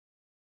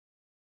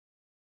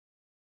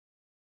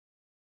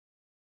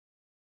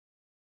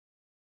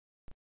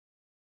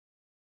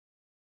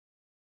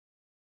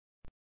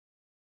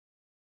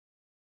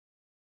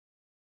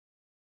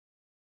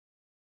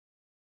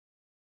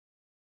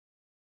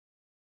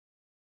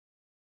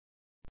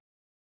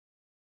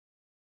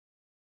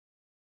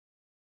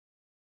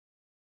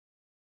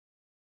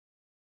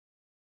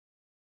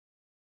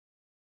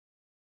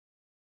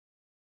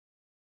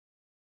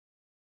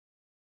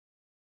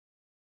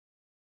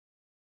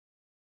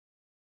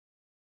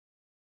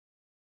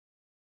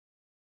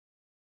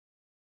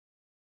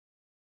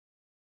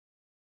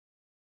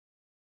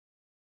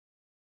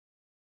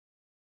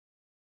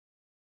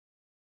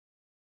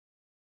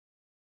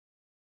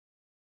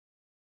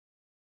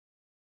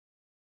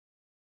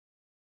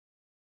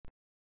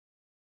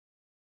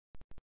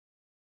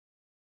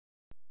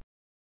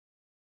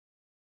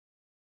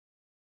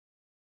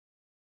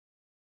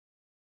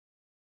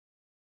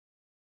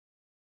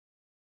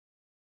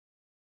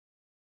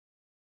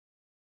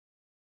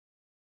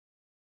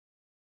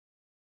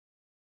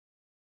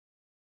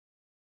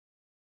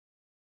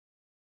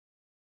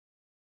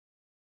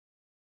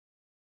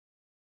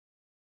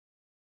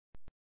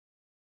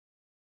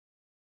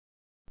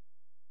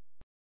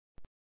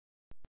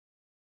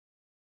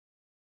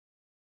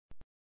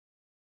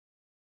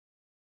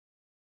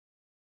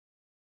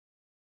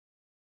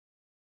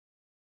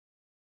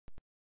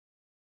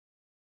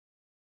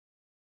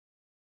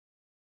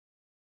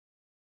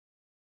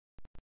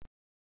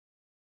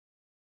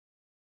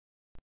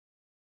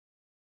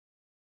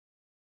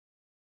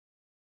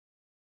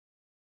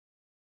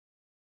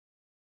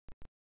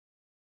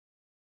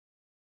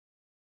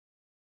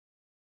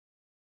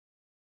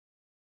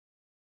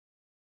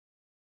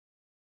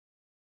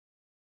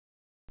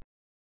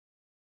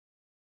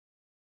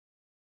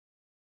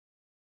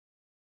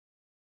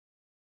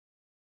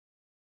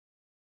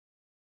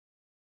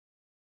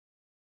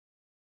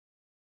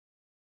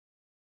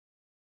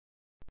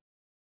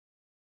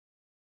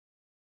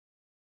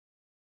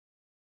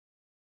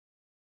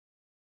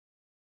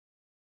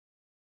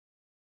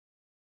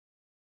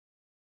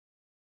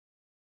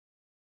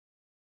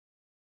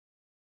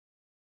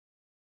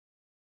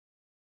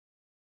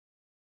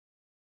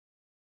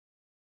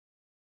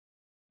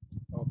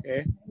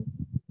Okay.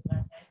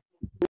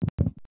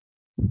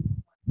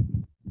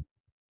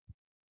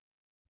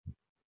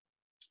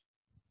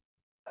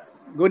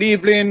 Good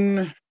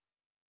evening,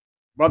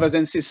 brothers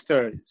and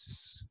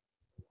sisters.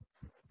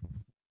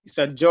 It's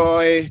a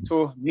joy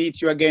to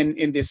meet you again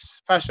in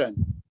this fashion.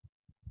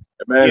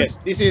 Amen. Yes,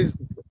 this is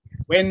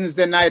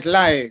Wednesday Night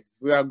Live.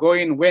 We are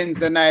going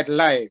Wednesday Night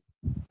Live.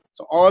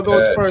 So all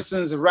those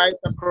persons right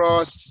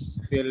across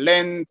the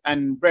length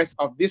and breadth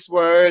of this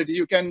world,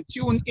 you can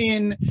tune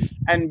in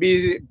and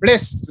be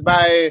blessed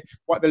by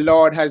what the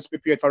Lord has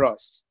prepared for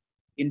us.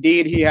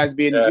 Indeed, He has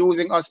been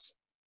using us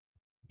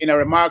in a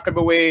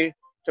remarkable way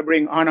to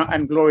bring honor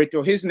and glory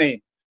to His name.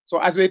 So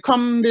as we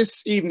come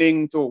this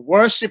evening to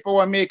worship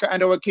our Maker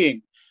and our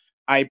King,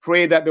 I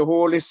pray that the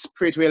Holy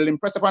Spirit will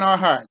impress upon our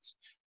hearts,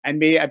 and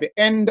may at the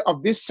end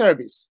of this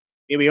service,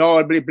 may we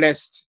all be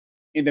blessed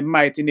in the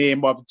mighty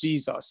name of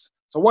Jesus.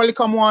 So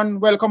welcome one,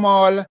 welcome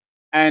all,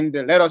 and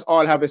let us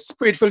all have a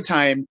spiritual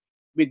time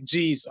with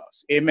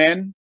Jesus.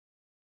 Amen.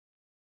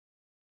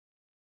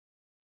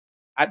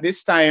 At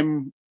this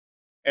time,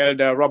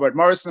 Elder Robert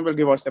Morrison will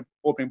give us the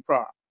opening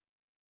prayer.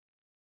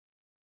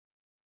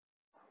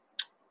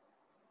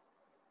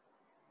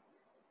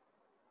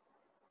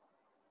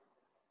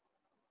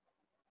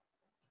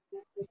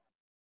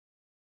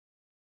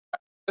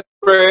 Let's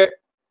pray.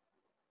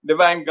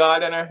 Divine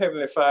God and our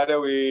Heavenly Father,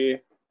 we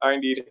are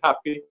indeed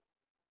happy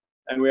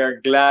and we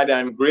are glad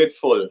and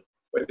grateful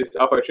for this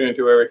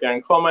opportunity where we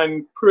can come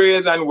and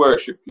praise and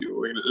worship you.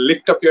 We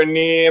lift up your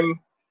name.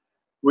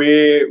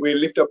 We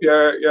lift up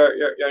your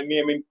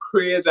name in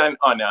praise and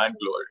honor and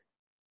glory.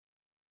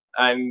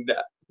 And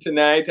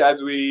tonight,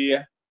 as we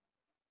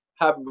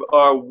have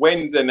our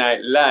Wednesday night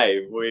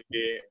live, we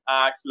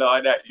ask,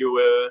 Lord, that you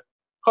will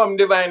come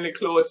divinely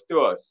close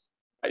to us,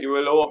 that you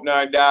will open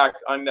our dark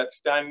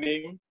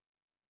understanding,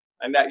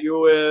 and that you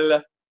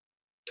will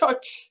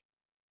touch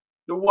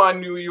the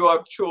one who you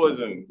have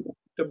chosen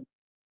to bring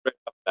breath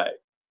of life.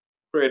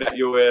 Pray that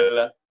you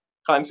will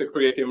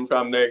consecrate him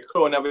from the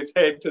crown of his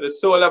head to the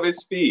sole of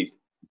his feet,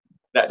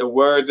 that the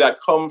word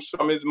that comes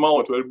from his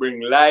mouth will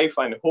bring life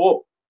and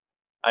hope,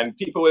 and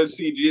people will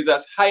see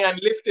Jesus high and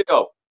lifted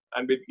up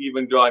and be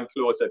even drawn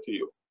closer to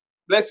you.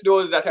 Bless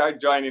those that are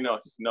joining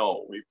us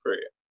now, we pray.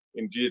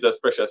 In Jesus'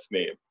 precious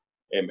name,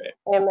 amen.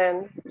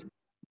 Amen.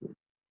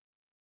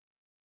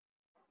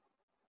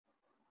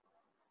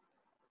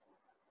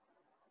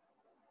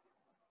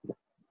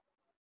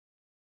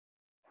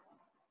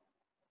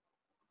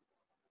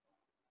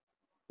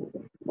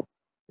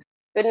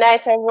 Good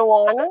night,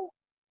 everyone.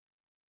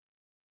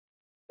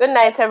 Good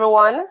night,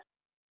 everyone.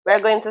 We're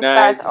going to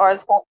start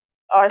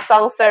our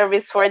song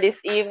service for this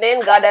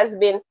evening. God has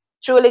been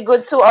truly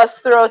good to us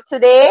throughout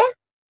today.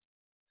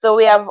 So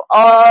we have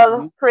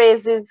all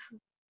praises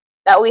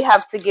that we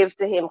have to give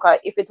to him. Because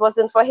if it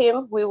wasn't for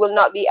him, we will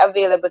not be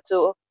available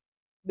to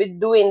be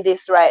doing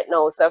this right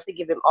now. So I have to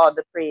give him all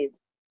the praise.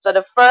 So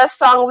the first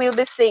song we'll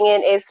be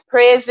singing is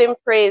Praise Him,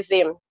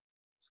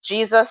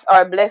 Jesus,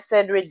 our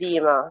blessed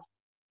Redeemer.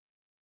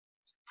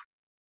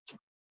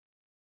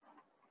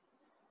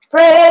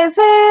 Praise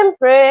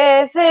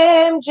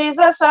him,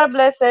 Jesus, our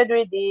blessed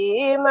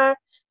Redeemer.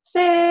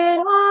 Sing,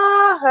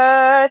 our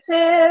earth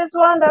is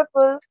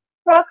wonderful,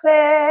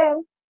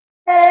 proclaim.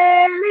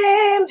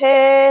 Hail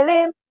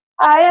him,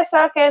 highest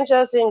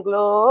archangels in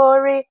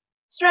glory.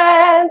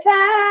 Strength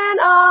and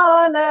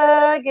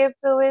honor give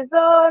to his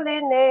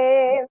holy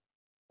name.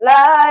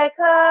 Like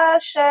a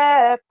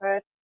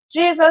shepherd,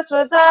 Jesus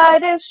will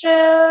guide his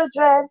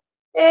children.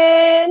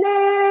 In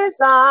his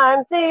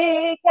arms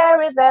he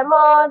carried them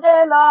all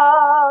day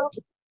long.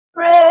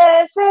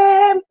 Praise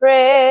him,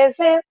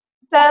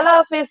 tell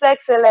of his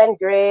excellent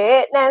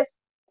greatness.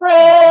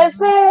 Praise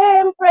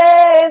him,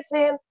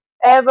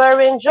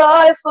 ever in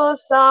joyful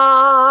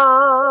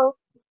song.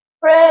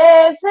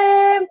 Praise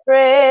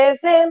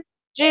him,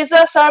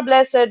 Jesus our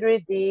blessed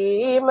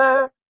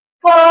Redeemer.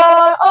 For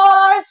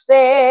our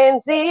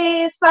sins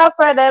he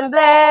suffered and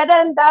bled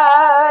and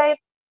died.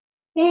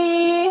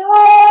 He,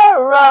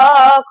 our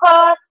rock,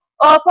 our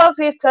hope of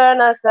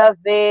eternal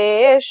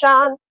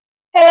salvation.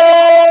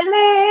 Hail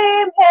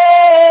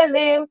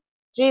him,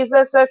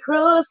 Jesus the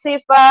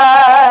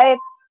crucified.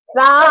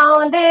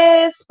 Sound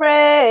his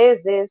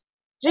praises,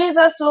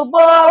 Jesus who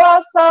bore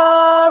our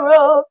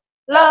sorrow.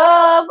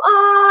 Love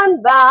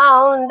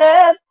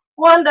unbounded,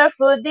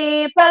 wonderful,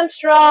 deep and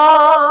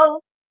strong.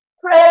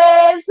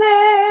 Praise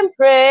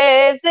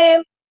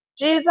him,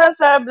 Jesus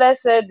our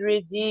blessed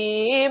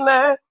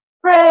Redeemer.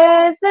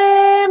 Praise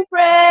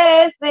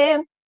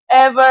him,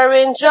 ever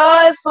in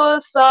joyful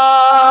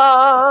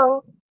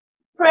song.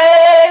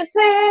 Praise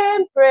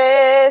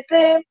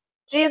him,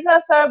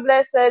 Jesus our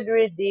blessed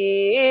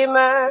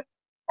Redeemer.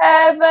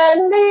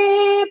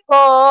 Heavenly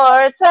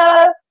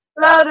portal,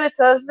 loud with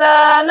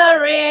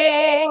Hosanna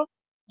ring.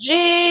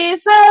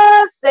 Jesus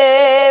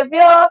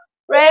Savior,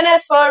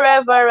 reigneth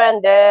forever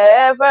and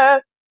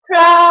ever.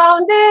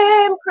 Crown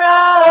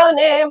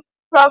him,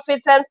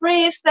 prophet and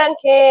priest and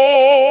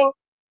king.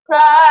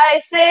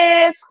 Christ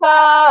is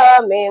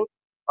coming,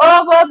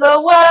 over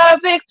the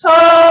world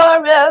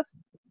victorious.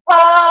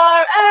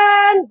 Power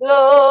and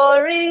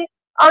glory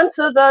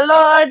unto the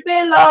Lord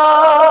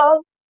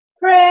belong.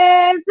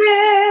 Praise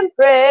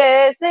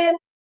him,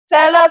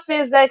 tell of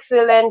his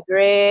excellent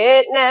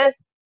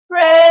greatness.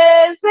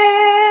 Praise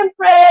him,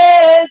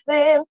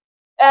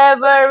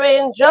 ever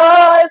in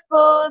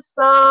joyful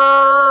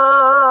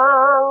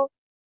song.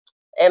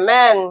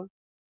 Amen.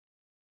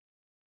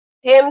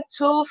 Hymn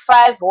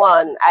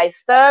 251. I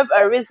serve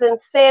a risen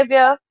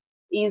Savior.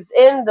 He's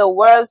in the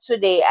world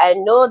today. I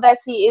know that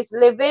he is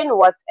living,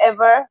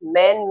 whatever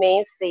men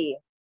may say.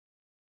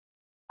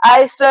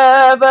 I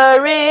serve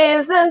a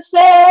risen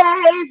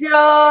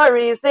Savior.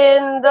 He's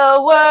in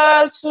the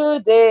world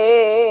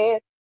today.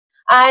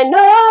 I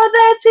know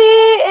that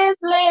he is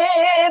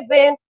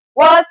living,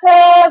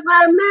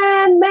 whatever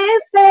man may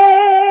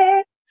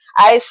say.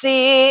 I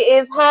see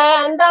his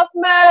hand of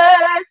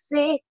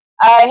mercy,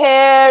 I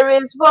hear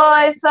his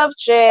voice of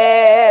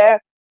cheer,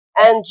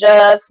 and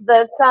just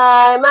the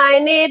time I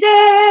need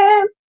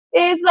him,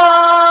 he's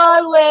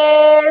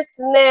always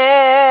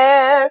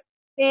near.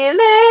 He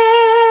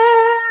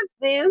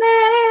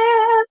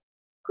lives,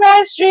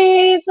 Christ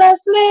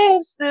Jesus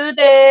lives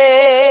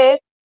today.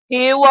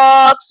 He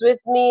walks with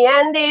me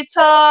and he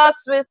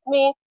talks with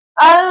me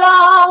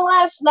along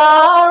last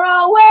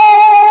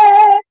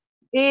Norway.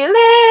 He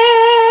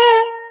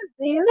lives,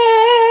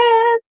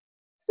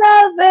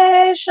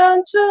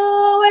 salvation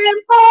to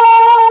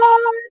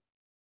impart.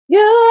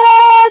 You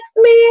ask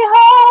me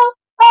how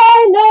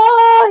I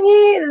know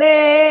he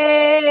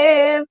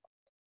lives.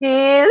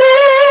 He lives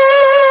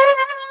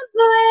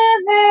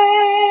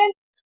within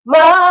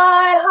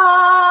my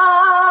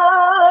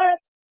heart.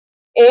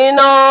 In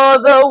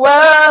all the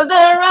world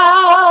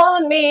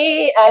around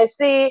me, I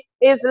see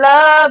his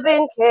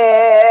loving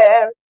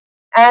care.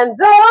 And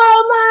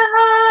though my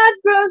heart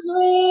grows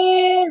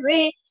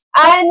weary,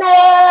 I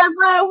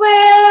never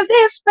will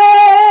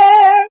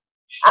despair.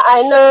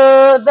 I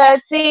know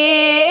that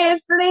he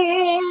is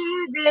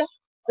leading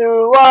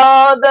through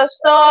all the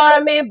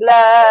stormy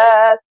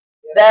blast.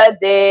 The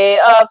day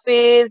of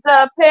his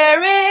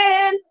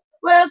appearing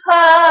will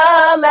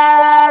come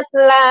at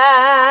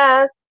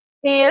last.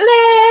 He lives,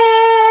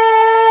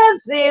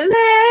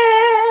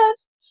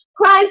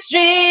 Christ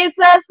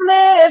Jesus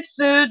lives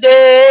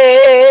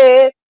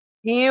today.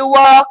 He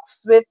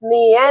walks with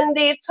me and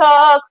he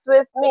talks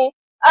with me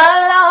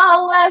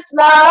along less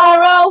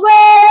narrow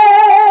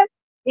way.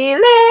 He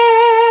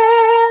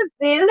lives,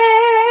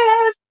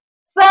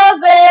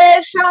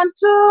 salvation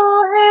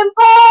to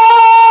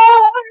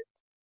impart.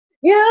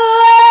 You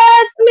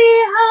ask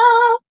me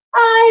how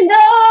I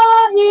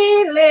know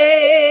he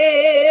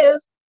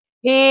lives.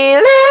 He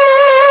lives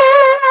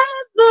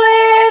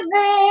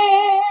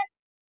within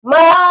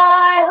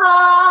my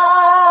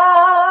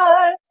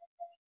heart.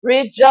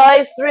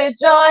 Rejoice,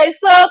 rejoice,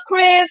 O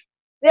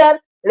Christian,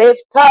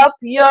 lift up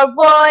your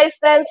voice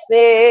and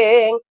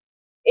sing.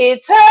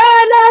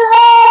 Eternal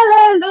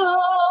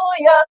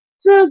hallelujah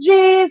to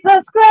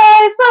Jesus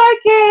Christ our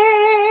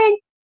King.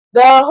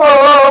 The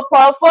hope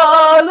of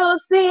all who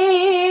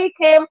seek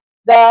him,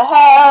 the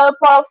help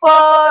of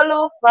all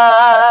who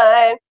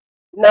find.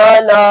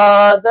 None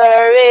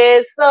other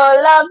is so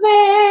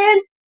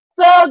loving,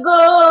 so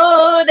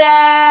good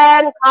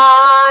and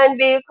kind,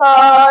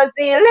 because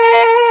he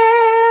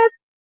lives,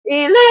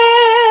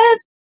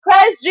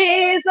 Christ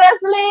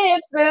Jesus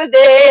lives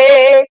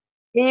today.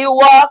 He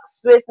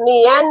walks with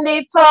me and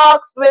he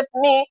talks with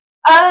me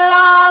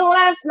along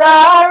less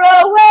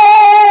narrow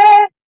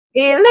way.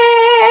 He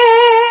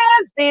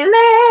lives,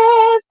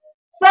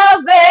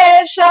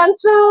 salvation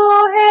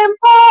to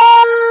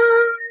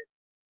impart.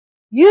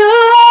 You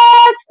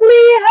ask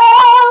me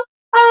how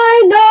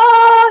I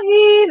know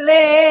he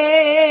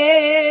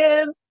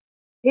lives.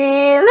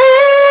 He lives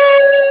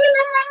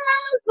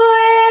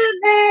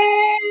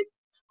within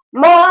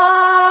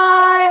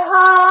my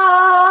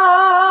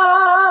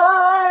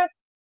heart.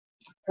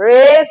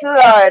 Praise the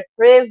Lord,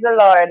 praise the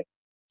Lord.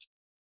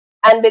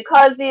 And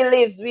because he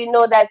lives, we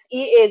know that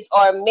he is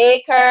our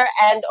maker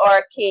and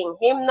our king.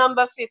 Hymn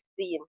number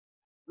 15.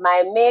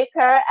 My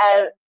maker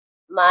and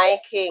my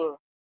king.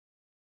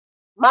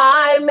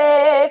 My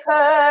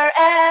maker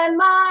and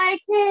my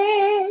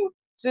king,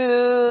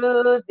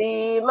 to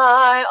thee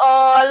my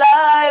all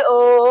I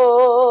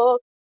owe.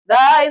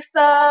 Thy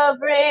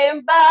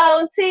sovereign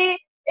bounty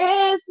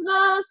is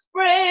the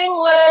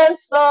spring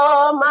whence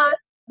all my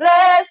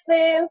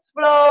blessings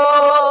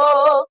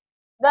flow.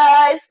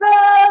 Thy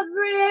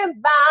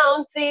sovereign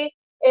bounty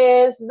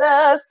is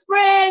the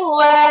spring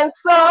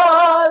whence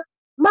all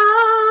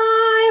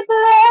my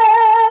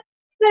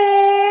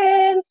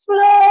blessings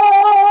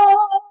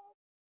flow.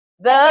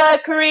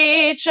 The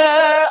creature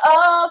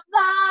of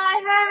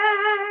thy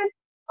hand,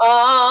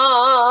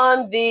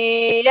 on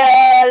thee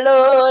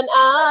alone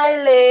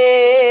I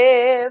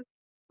live.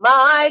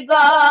 My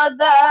God,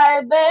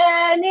 thy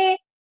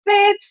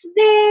benefits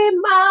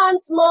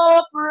demands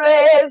more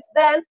praise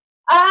than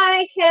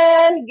I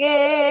can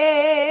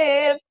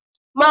give.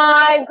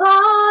 My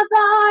God,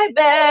 thy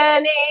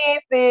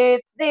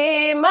benefits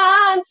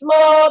demands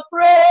more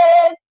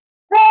praise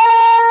than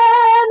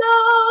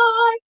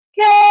I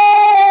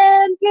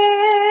can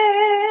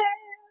give.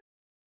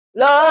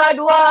 Lord,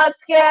 what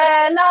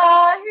can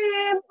I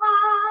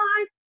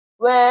impart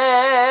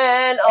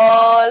when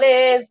all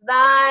is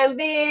thine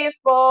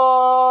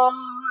before?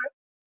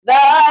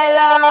 Thy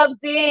love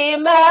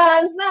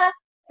demands a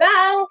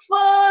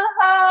thankful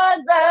heart,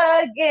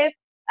 the gift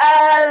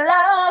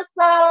alas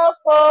so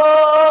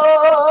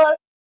for.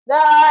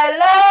 Thy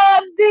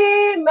love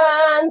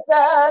demands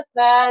a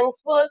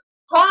thankful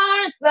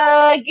heart,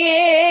 the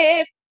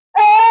gift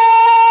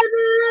alas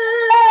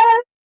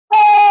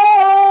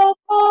so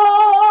for.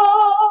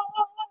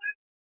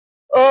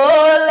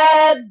 Oh,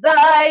 let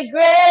thy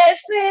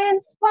grace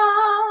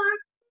inspire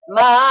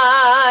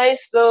my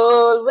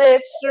soul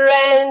with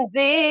strength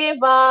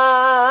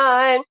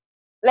divine.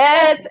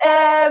 Let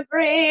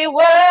every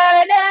word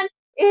and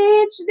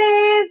each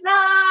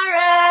desire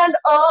and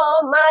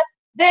all my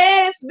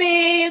days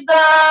be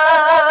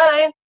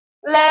thine.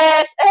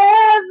 Let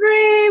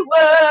every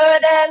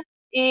word and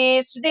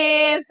each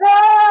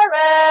desire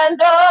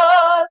and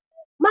all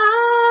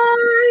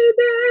my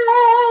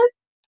days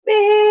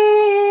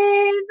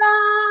be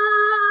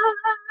thine.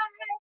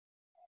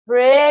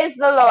 Praise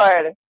the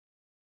Lord.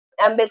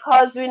 And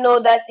because we know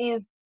that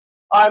He's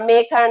our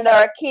Maker and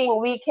our King,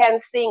 we can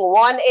sing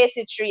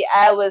 183.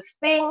 I will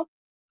sing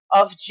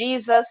of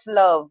Jesus'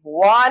 love.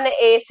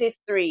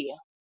 183.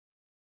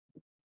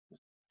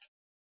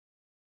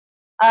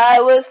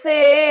 I will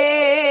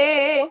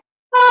sing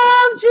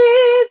of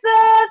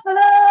Jesus'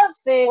 love,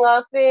 sing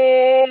of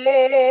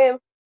Him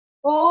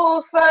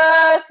who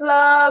first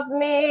loved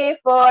me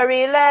for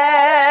He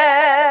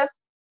left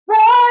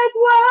bright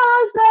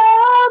was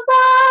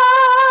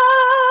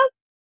above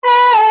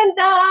and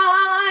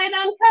died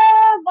on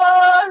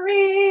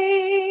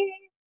Calvary.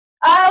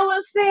 I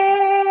will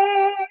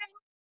sing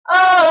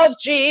of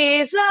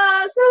Jesus'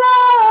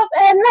 love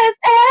and let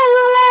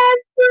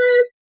endless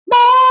praise my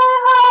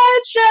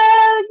heart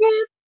shall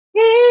give.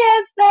 He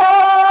has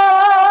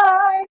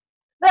died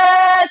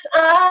that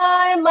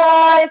I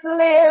might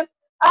live.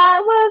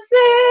 I will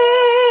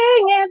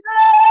sing His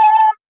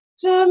love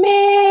to me.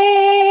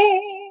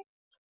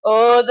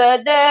 Oh,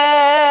 the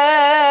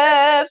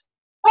depths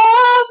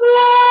of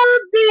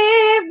love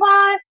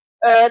divine,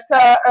 earth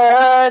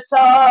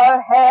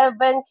or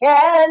heaven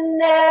can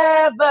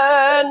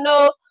never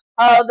know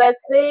how that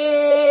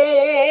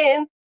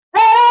sin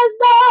as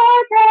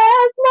dark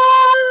as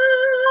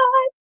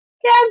night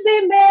can be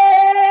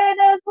made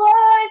as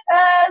white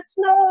as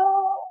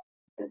snow.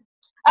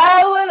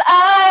 I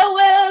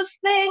will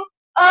sing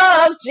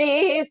of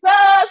Jesus'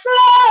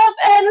 love,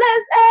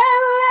 endless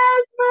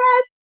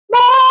breath my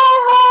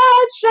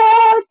heart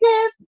shall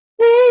give.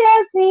 He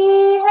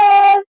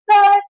has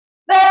died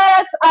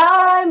that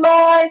I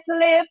might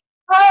live.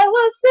 I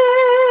will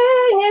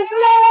sing His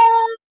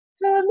love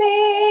to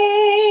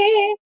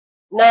me.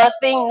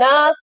 Nothing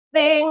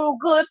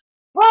good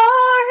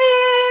for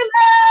Him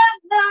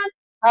have done.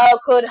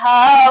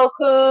 How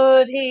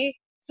could He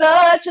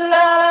such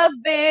love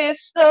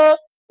bestow?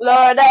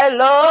 Lord,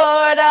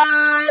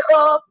 I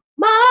owe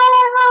my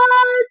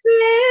heart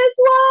is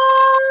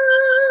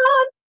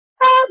one.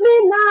 Help me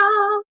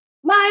now,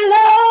 my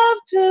love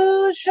to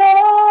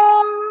show.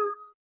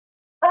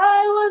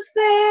 I will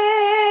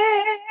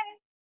sing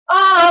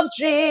of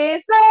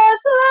Jesus'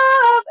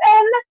 love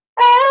and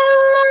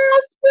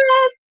endless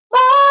breath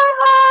my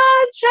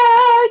heart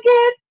shall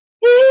give.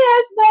 He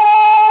has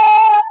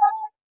died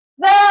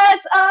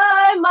that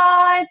I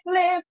might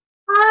live.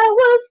 I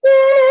will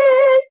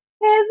sing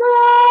His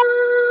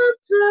love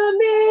to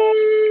me.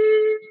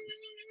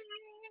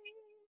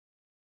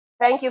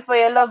 Thank you for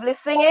your lovely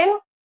singing.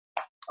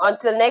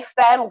 Until next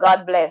time,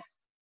 God bless.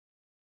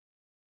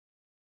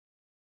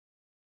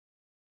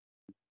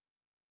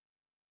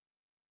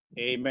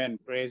 Amen.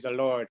 Praise the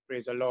Lord.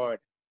 Praise the Lord.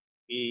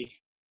 We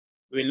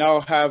will now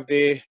have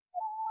the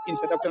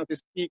introduction of the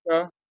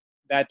speaker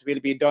that will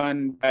be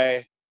done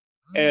by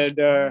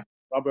Elder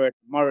Robert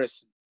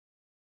Morrison.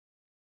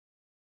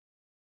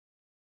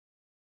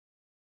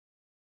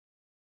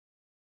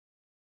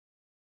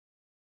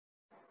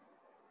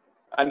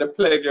 And the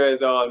pleasure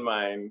is all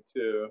mine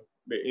to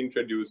be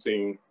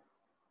introducing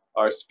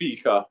our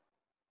speaker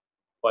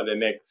for the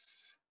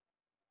next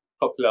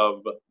couple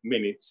of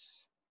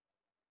minutes.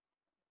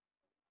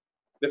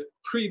 The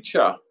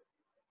preacher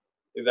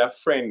is a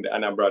friend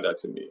and a brother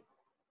to me.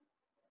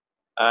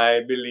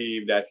 I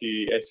believe that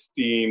he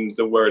esteems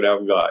the word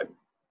of God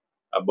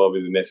above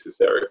his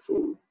necessary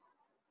food.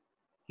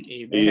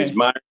 Amen.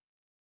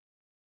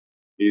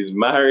 He's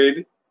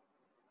married.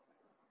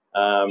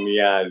 He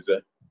has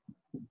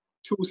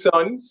 2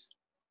 sons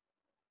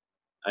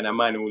and a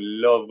man who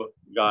loves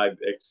God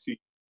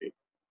exceedingly.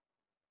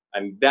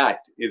 And that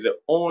is the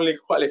only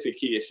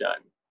qualification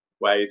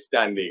why he's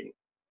standing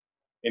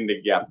in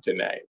the gap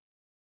tonight.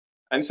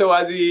 And so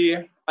as he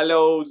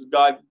allows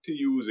God to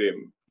use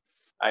him,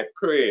 I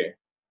pray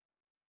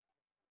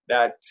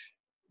that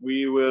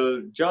we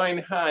will join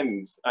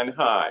hands and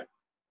heart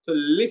to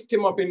lift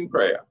him up in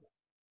prayer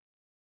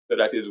so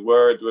that his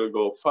words will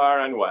go far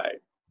and wide.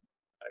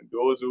 And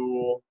those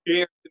who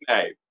hear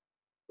tonight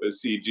will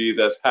see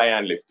Jesus high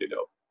and lifted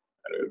up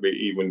and will be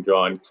even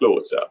drawn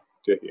closer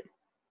to him.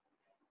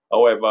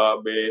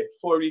 However,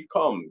 before he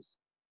comes,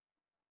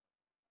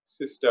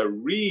 Sister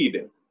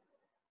Reed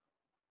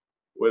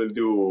will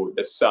do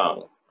the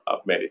song of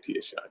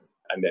meditation.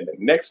 And then the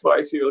next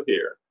voice you'll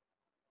hear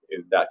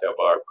is that of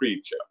our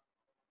preacher,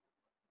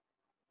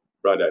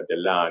 Brother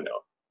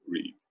Delano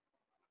Reed.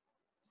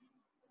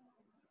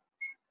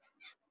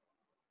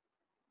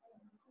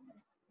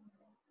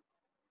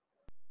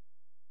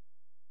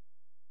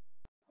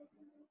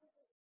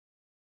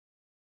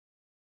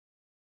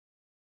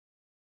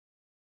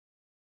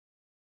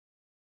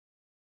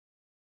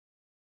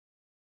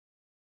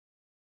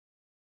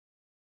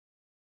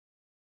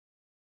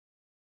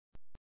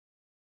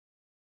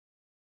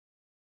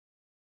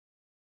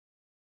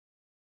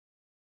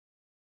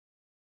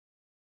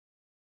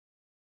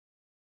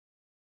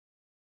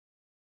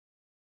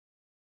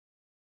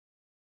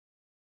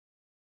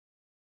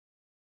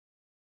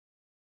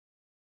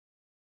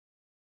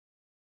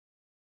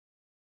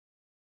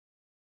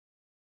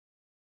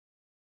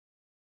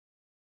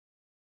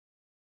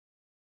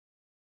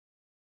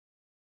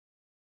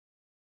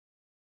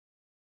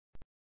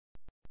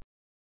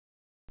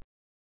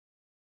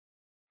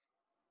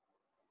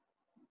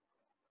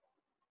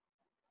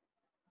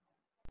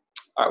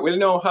 All right, we'll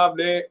now have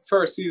the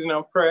first season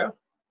of prayer.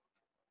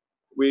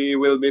 We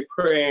will be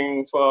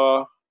praying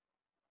for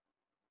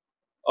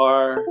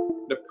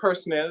the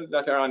personnel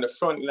that are on the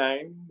front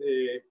line,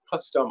 the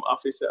custom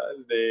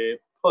officers, the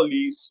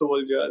police,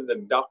 soldiers,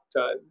 the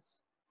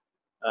doctors,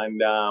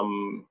 and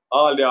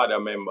all the other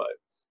members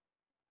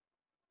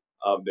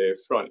of the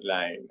front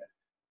line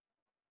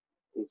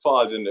who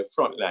falls in the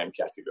front line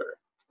category.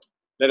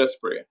 Let us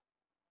pray.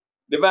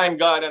 Divine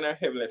God and our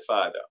Heavenly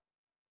Father,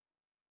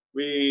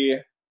 we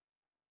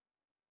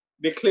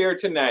declare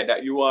tonight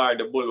that you are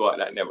the bulwark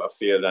that never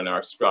fails and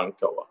our strong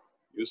tower.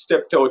 You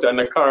stepped out on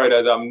the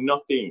corridors of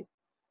nothing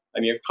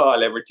and you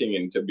call everything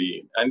into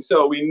being. And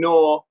so we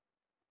know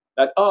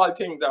that all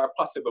things are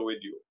possible with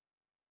you.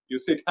 You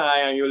sit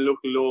high and you look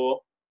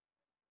low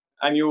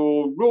and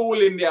you rule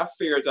in the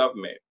affairs of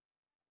men.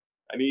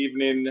 And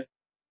even in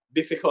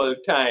difficult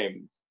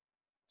times,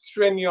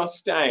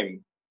 strenuous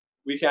time,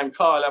 we can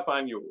call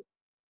upon you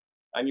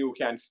and you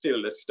can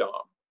still the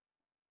storm.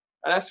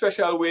 In a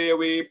special way,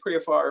 we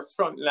pray for our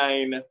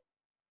frontline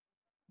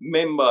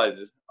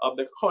members of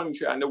the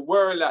country and the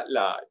world at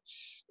large,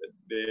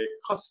 the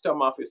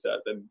custom officers,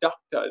 the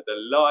doctors, the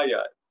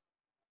lawyers,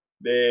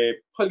 the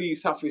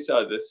police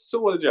officers, the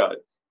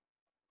soldiers,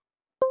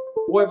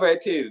 whoever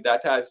it is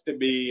that has to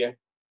be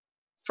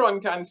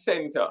front and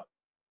center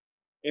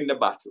in the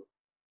battle.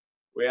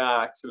 We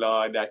ask,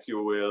 Lord, that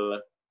you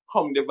will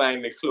come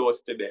divinely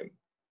close to them,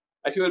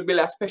 that you will build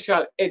a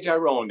special edge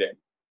around them,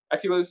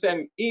 that you will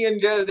send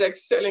angels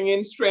excelling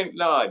in strength,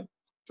 Lord,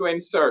 to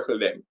encircle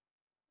them.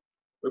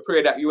 We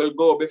pray that you will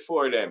go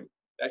before them,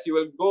 that you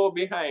will go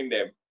behind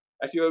them,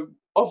 that you will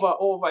hover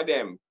over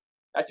them,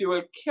 that you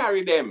will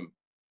carry them,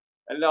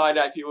 and Lord,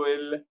 that you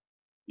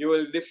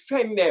will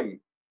defend them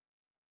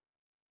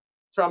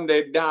from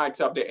the darts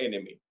of the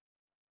enemy.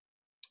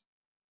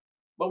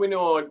 But we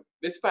know,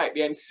 despite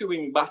the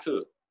ensuing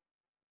battle,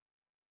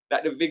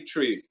 that the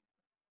victory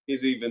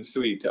is even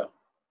sweeter.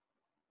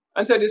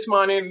 And so this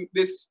morning,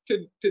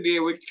 today,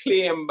 we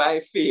claim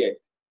by faith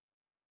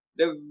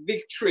the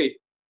victory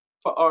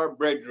for our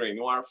brethren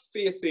who are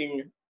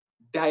facing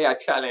dire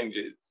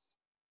challenges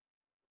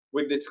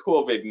with this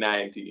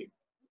COVID-19.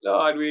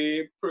 Lord,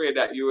 we pray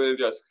that you will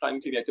just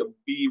continue to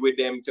be with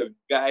them, to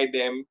guide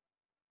them,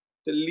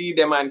 to lead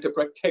them and to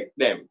protect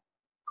them.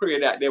 Pray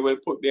that they will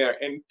put their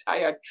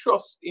entire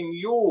trust in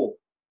you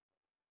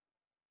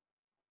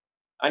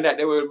and that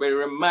they will be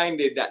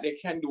reminded that they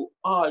can do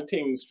all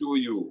things through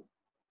you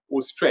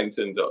who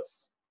strengthens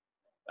us.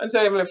 And so,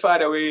 Heavenly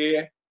Father,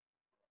 we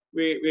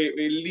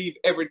leave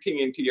everything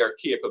into your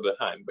capable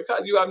hand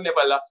because you have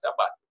never lost a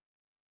battle.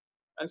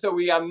 And so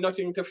we have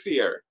nothing to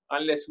fear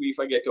unless we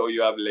forget how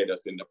you have led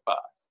us in the past.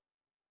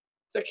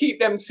 So keep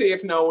them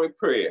safe now, we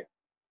pray.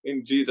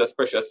 In Jesus'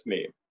 precious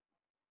name.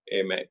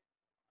 Amen.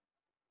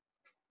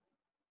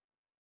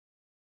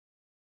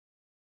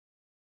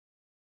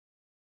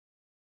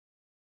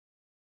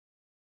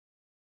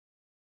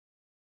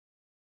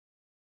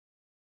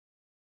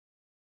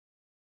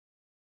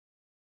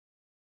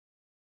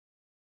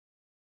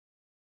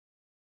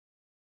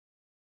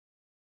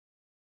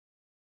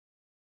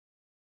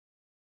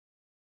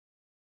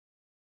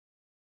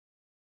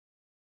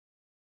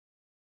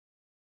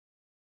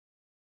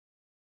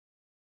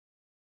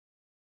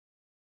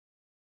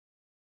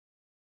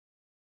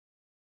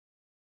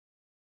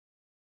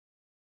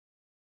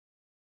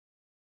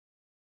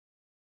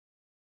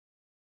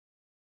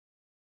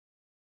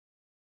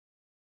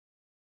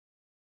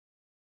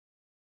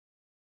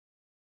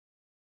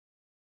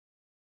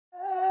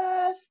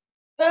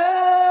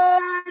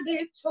 Heard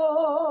it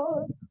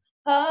all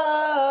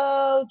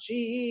how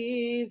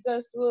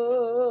Jesus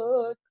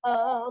would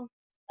come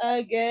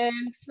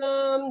again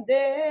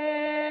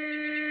someday.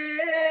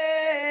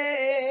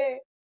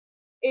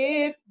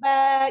 If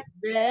back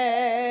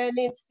then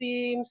it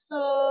seemed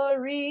so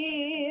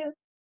real,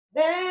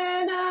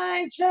 then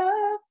I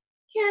just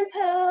can't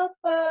help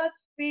but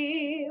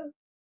feel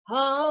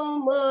how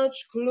much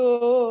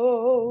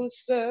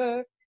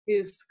closer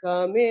his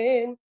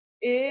coming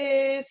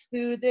is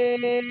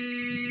today.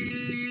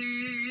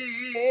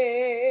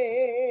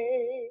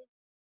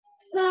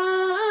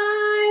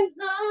 Signs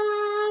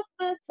of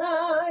the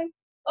time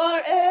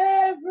are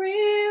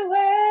everywhere,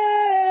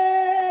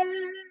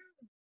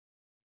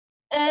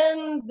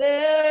 and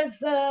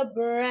there's a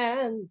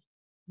brand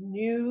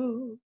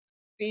new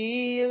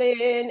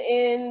feeling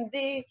in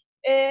the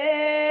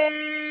air.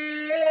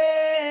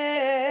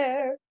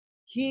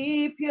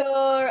 Keep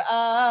your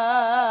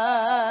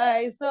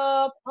eyes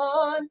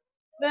upon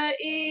the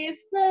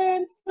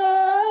eastern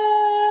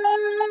sky.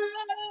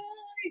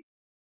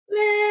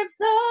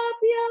 Lift up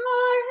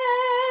your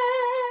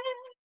head,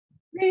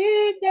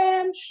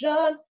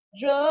 redemption,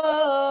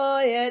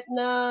 joy at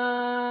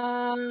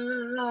night.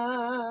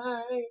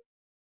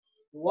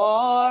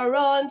 War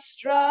on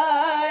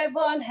strife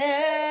on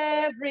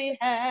every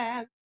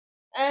hand,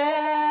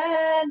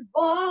 and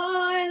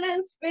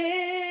violence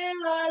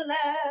fill our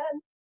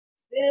land.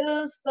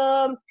 Still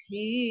some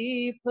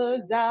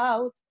people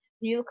doubt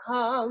he'll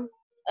come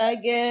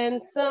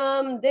again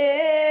someday.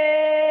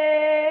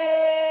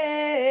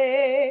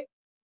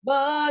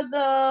 But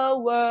the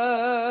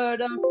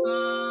word of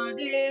God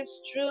is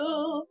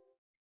true.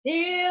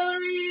 He'll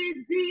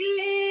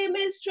redeem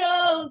his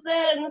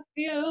chosen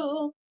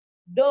few.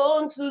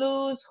 Don't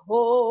lose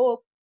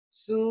hope.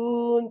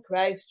 Soon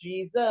Christ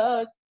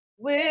Jesus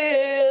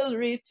will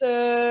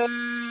return.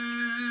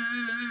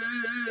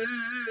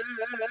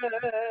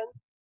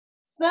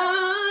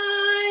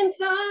 Signs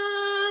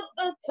of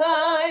the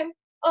time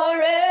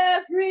are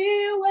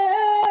everywhere,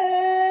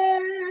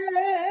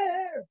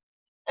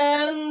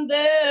 and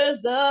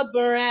there's a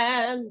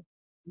brand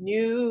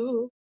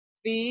new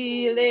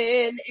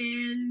feeling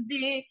in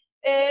the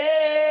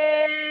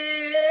air.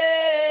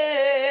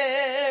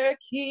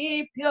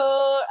 Keep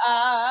your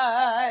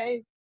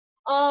eyes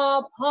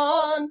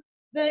upon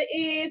the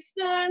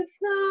eastern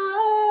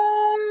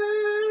sky.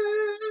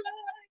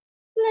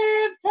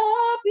 Lift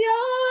up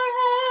your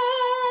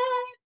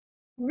head,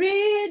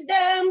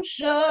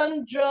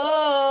 redemption,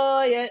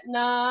 joy at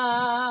night.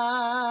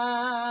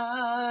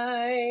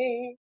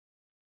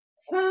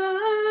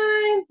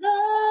 Signs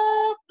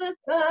of the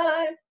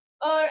time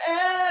are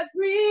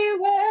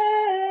everywhere.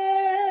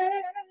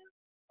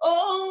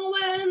 Oh,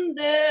 when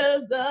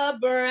there's a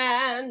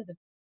brand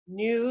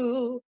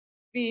new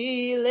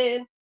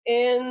feeling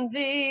in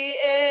the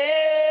air.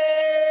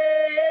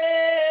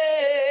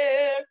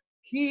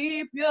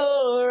 Keep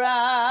your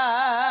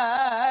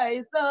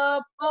eyes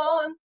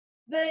upon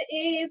the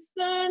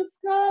eastern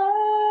sky.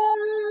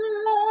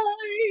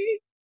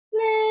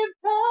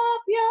 Lift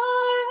up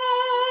your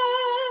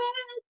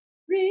head,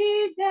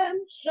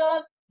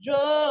 redemption,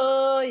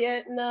 joy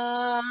at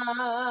night.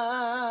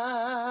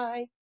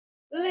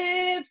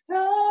 Lift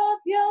up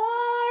your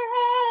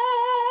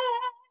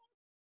head,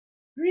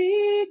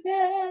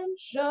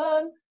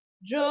 redemption,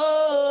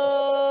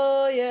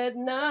 joy at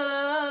night.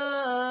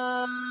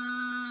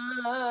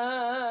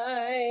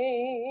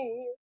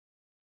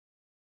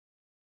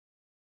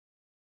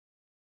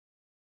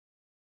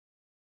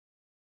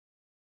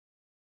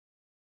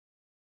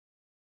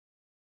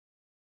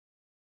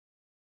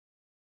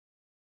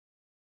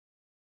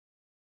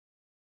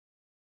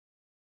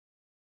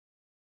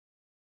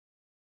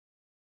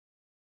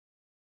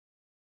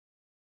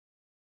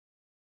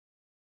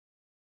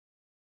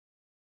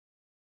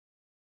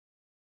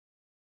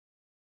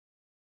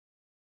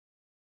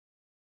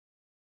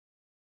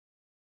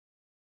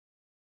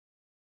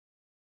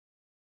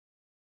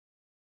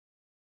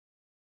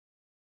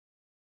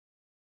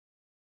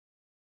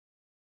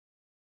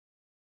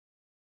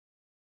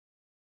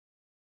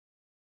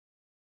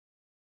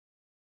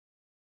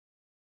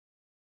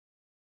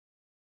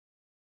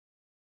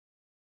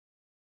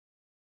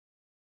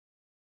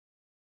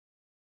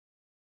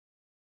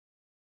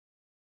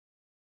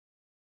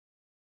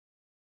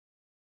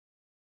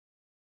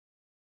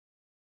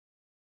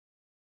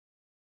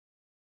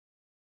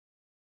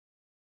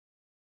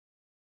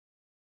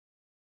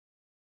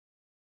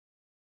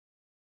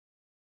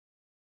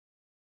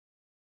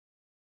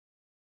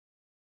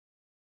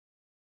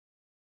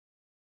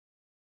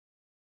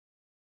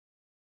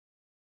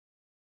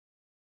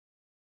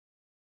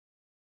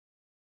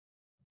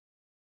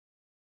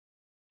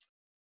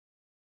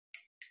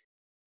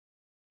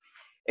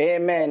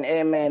 Amen,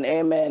 amen,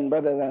 amen,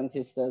 brothers and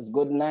sisters.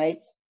 Good night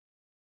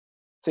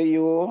to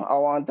you. I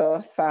want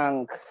to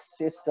thank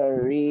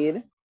Sister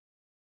Reed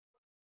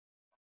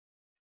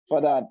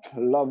for that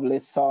lovely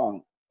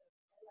song.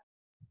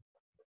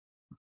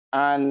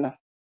 And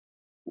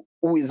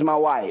who is my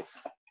wife?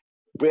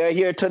 We are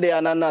here today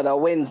on another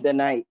Wednesday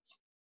night.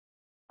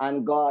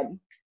 And God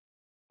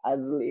has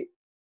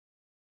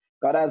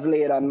God has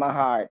laid on my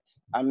heart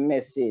a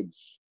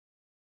message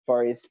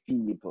for his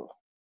people.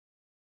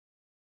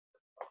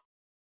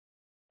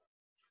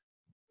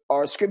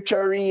 Our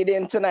scripture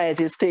reading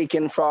tonight is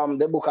taken from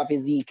the book of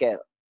Ezekiel.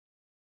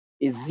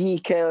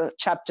 Ezekiel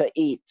chapter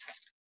 8.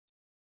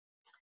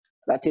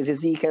 That is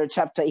Ezekiel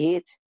chapter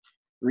 8,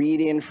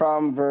 reading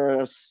from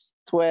verse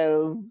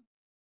 12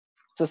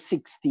 to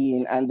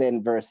 16 and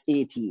then verse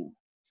 18.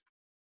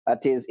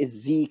 That is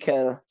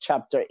Ezekiel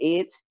chapter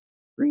 8,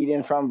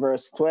 reading from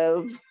verse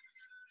 12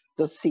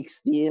 to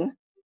 16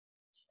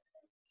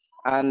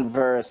 and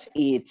verse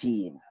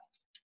 18.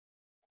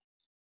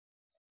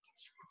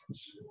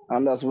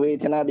 I'm just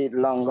waiting a bit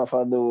longer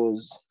for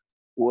those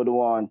who would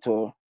want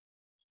to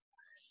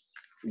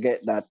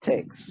get that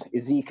text.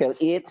 Ezekiel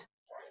 8,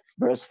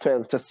 verse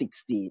 12 to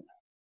 16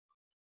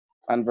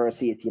 and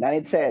verse 18. And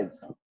it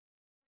says,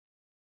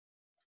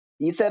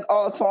 he said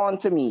also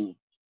unto me,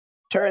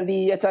 turn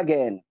thee yet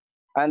again,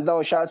 and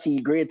thou shalt see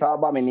greater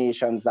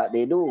abominations that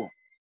they do.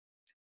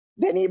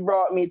 Then he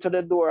brought me to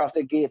the door of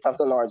the gate of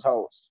the Lord's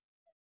house,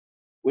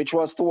 which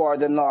was toward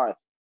the north.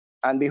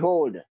 And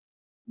behold,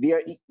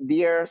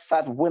 there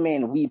sat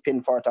women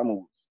weeping for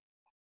Tammuz.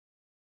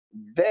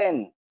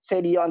 Then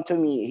said he unto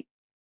me,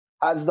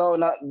 Hast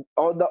thou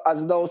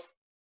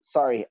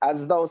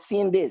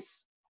seen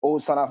this, O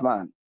son of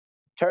man?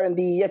 Turn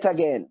thee yet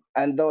again,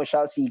 and thou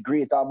shalt see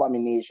greater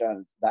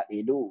abominations that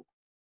they do.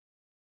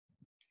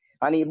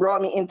 And he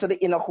brought me into the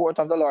inner court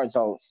of the Lord's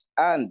house.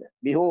 And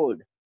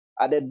behold,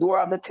 at the door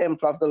of the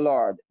temple of the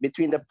Lord,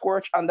 between the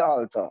porch and the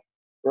altar,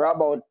 were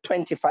about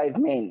 25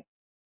 men,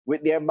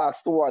 with their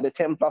backs toward the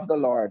temple of the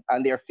Lord,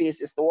 and their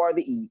faces toward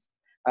the east,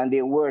 and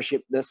they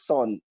worshipped the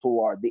sun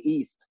toward the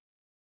east.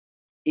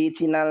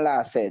 18 and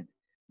last said,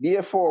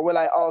 Therefore will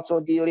I also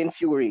deal in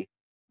fury.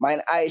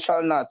 Mine eye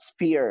shall not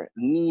spare,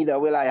 neither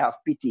will I have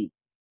pity.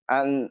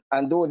 And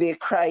though they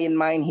cry in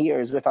mine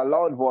ears with a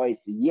loud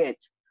voice, yet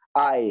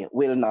I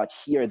will not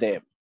hear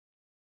them.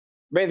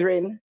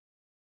 Brethren,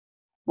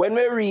 when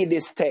we read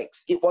this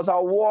text, it was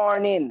a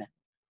warning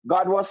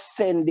God was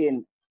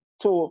sending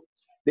to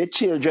the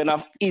children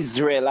of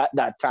Israel at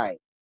that time.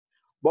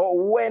 But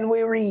when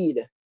we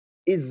read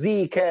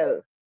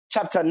Ezekiel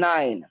chapter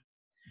 9,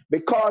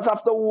 because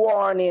of the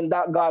warning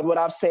that God would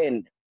have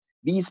sent,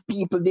 these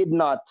people did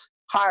not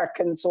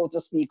hearken, so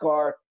to speak,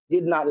 or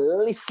did not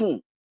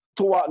listen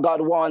to what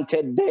God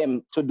wanted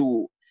them to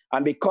do.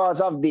 And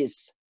because of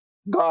this,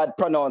 God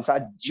pronounced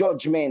a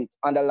judgment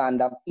on the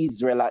land of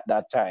Israel at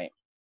that time.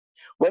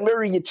 When we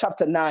read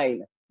chapter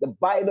 9, the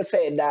Bible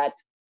said that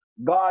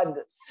God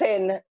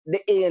sent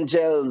the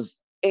angel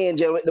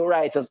with the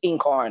writer's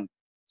inkhorn,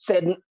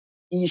 said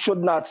he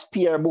should not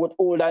spare both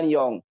old and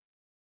young,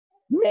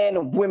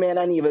 men, women,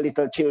 and even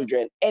little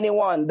children.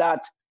 Anyone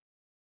that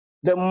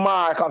the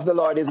mark of the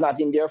Lord is not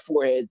in their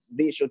foreheads,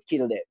 they should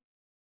kill them.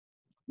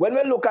 When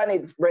we look at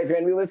it,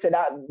 brethren, we will say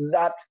that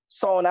that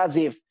sounds as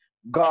if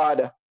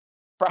God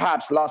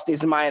perhaps lost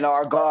his mind,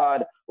 or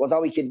God was a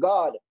wicked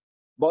God.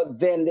 But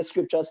then the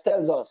scriptures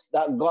tells us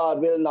that God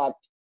will not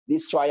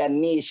destroy a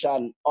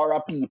nation or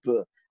a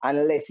people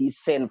unless he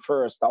send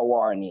first a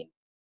warning.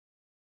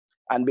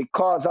 And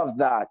because of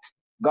that,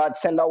 God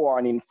sent a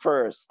warning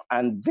first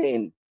and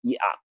then he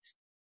act.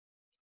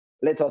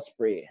 Let us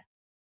pray.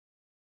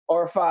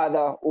 Our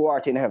Father who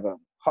art in heaven,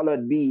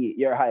 hallowed be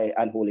your high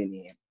and holy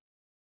name.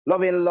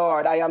 Loving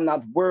Lord, I am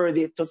not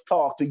worthy to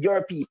talk to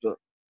your people.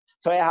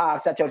 So I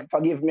ask that you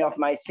forgive me of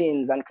my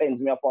sins and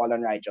cleanse me of all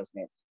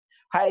unrighteousness.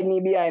 Hide me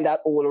behind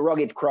that old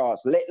rugged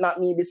cross. Let not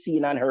me be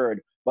seen and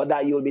heard, but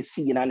that you'll be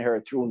seen and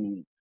heard through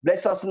me.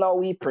 Bless us now,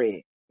 we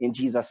pray, in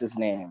Jesus'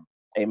 name.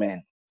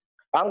 Amen.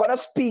 I'm going to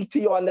speak to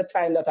you on the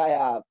time that I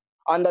have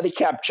under the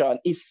caption,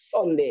 Is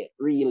Sunday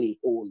really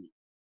holy?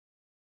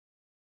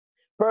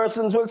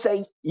 Persons will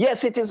say,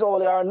 yes, it is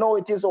holy, or no,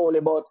 it is holy,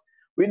 but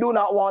we do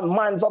not want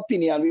man's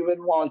opinion. We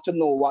would want to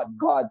know what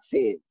God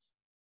says.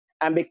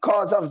 And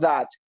because of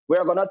that,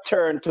 we're going to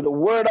turn to the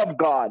Word of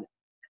God,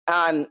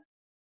 and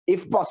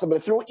if possible,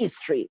 through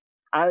history,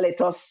 and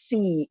let us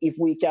see if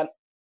we can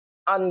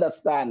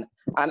understand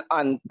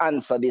and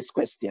answer this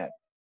question.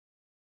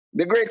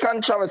 The Great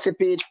Controversy,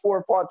 page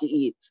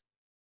 448,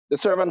 the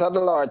servant of the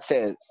Lord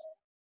says,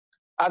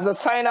 as a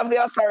sign of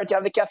the authority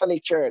of the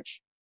Catholic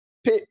Church,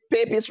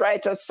 Papist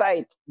writers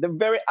cite the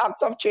very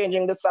act of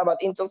changing the Sabbath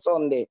into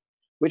Sunday,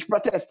 which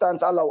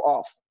Protestants allow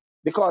off,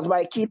 because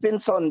by keeping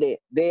Sunday,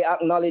 they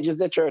acknowledge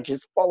the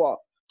church's power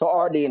to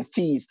ordain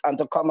feasts and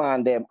to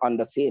command them on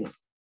the same.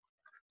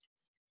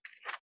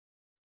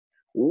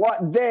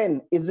 What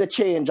then is the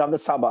change of the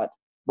Sabbath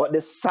but the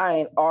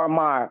sign or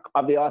mark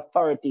of the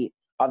authority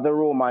of the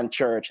Roman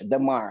Church, the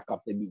mark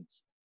of the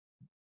beast?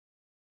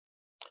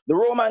 The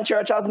Roman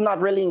Church has not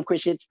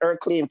relinquished her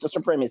claim to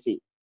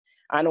supremacy.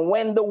 And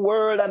when the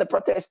world and the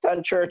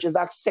Protestant churches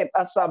accept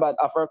a Sabbath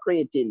of her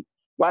creating,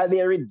 while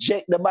they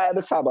reject the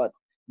Bible Sabbath,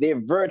 they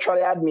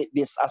virtually admit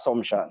this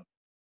assumption.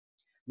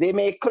 They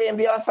may claim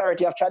the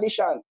authority of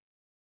tradition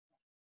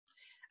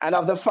and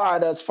of the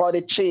fathers for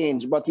the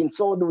change, but in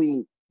so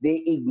doing,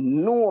 they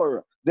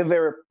ignore the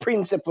very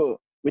principle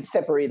which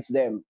separates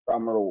them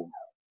from Rome.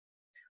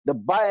 The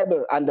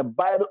Bible and the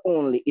Bible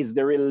only is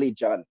the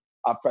religion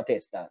of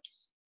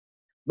Protestants.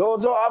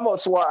 Those of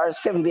us who are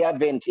Seventh-day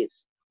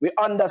Adventists, we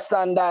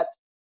understand that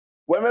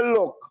when we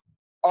look,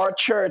 our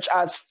church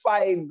has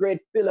 5 great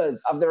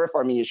pillars of the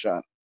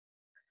Reformation.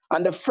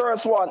 And the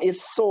first one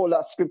is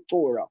sola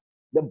scriptura,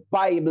 the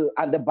Bible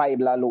and the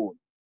Bible alone.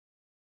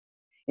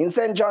 In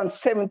St. John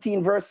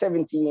 17, verse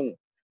 17,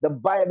 the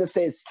Bible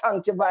says,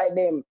 sanctify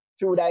them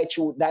through thy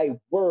truth, thy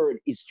word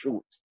is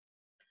truth.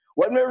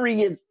 When we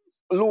read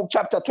Luke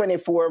chapter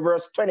 24,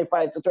 verse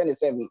 25 to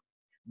 27,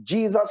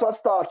 Jesus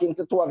was talking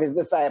to 2 of his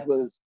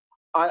disciples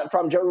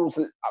from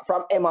Jerusalem,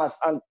 from Emmaus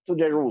and to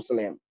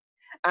Jerusalem.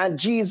 And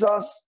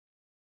Jesus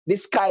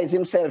disguised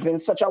himself in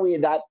such a way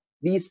that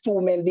these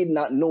 2 men did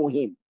not know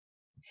him.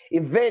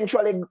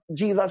 Eventually,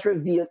 Jesus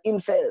revealed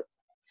himself.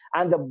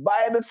 And the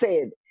Bible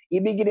said he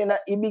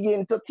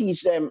began to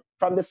teach them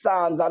from the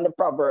Psalms and the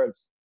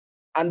Proverbs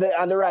and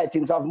the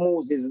writings of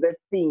Moses, the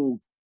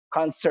things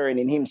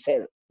concerning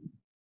himself.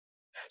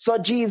 So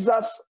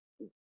Jesus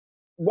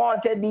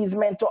wanted these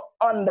men to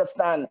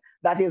understand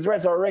that his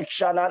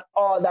resurrection and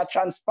all that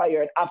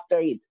transpired after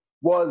it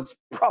was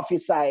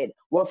prophesied,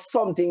 was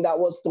something that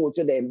was told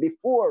to them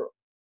before.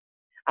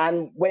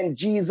 And when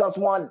Jesus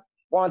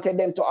wanted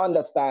them to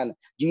understand,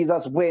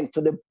 Jesus went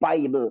to the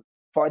Bible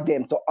for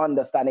them to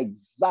understand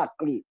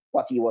exactly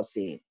what he was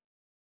saying.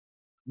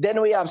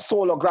 Then we have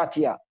sola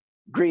gratia,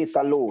 grace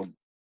alone.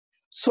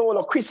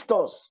 Sola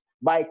Christus,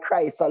 by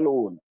Christ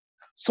alone.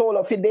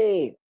 Sola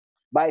fide,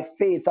 by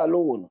faith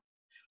alone.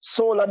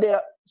 Sola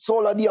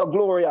Deo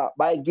Gloria,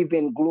 by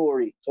giving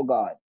glory to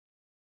God.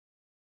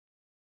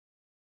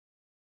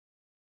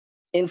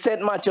 In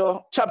St. Matthew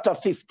chapter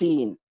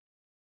 15,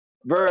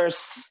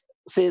 verse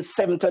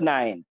 7 to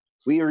 9,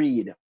 we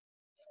read,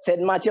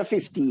 St. Matthew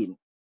 15.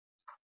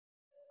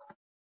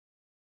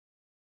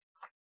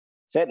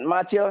 St.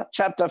 Matthew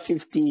chapter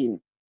 15,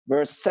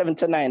 verse 7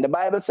 to 9, the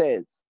Bible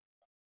says,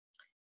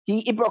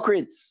 ye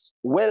hypocrites,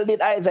 well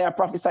did Isaiah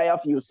prophesy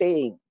of you,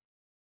 saying,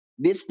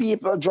 this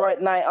people draw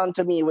it nigh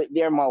unto me with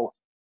their mouth,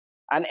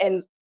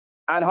 and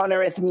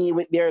honoreth me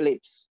with their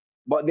lips,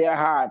 but their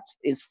heart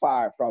is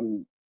far from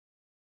me.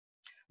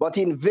 But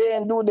in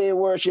vain do they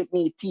worship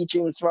me,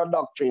 teachings for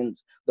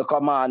doctrines, the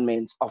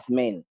commandments of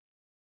men.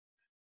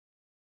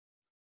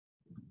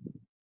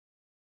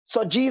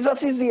 So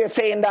Jesus is here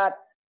saying that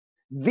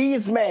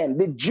these men,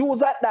 the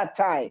Jews at that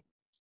time,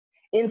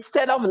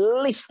 instead of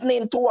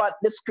listening to what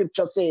the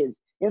scripture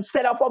says,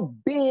 instead of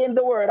obeying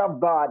the word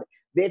of God,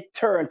 they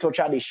turn to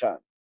tradition.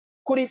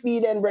 Could it be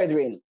then,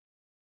 brethren,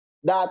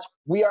 that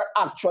we are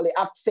actually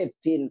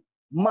accepting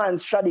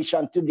man's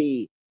tradition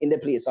today in the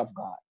place of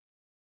God?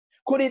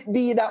 Could it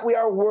be that we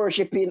are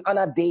worshiping on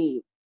a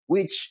day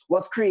which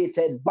was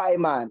created by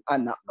man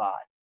and not God?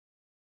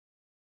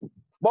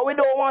 But we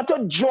don't want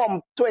to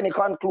jump to any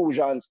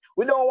conclusions.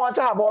 We don't want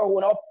to have our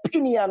own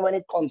opinion when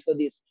it comes to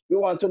this. We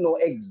want to know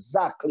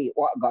exactly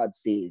what God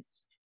says.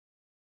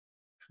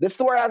 The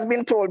story has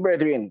been told,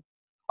 brethren,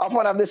 of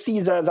one of the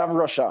Caesars of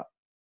Russia.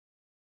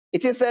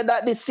 It is said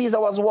that this Caesar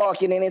was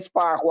walking in his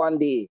park one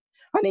day,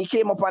 and he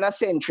came upon a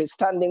sentry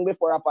standing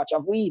before a patch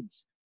of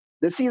weeds.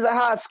 The Caesar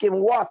asked him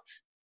what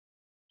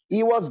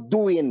he was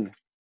doing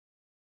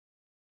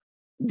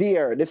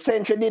there. The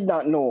sentry did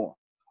not know.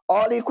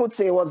 All he could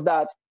say was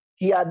that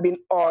he had been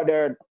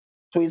ordered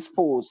to his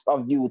post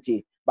of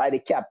duty by the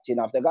captain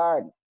of the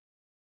guard.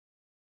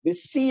 The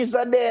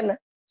Caesar then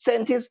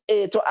sent his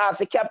aide to ask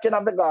the captain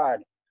of the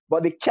guard,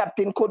 but the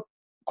captain could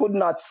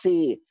only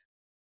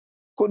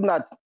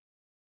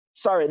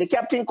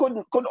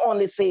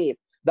say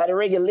that the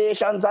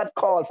regulations had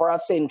called for a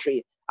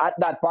sentry at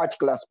that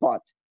particular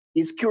spot.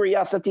 His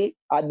curiosity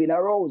had been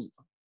aroused.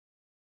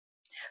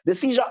 The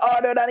Caesar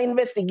ordered an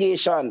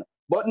investigation,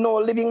 but no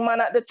living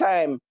man at the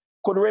time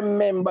could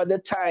remember the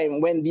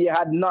time when there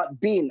had not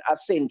been a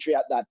sentry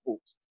at that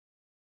post.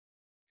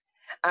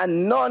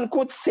 And none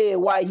could say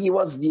why he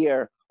was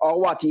there or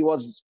what he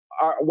was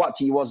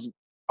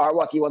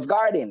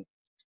guarding.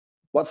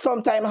 But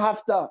sometime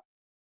after,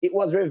 it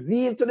was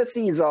revealed to the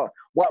Caesar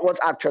what was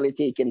actually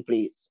taking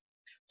place.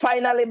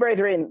 Finally,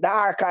 brethren, the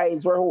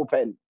archives were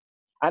opened.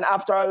 And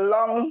after a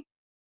long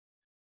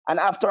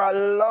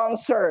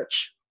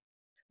search,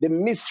 the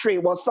mystery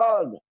was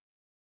solved.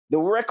 The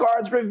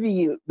records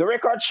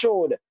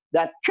showed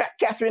that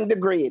Catherine the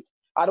Great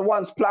had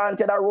once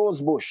planted a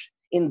rose bush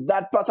in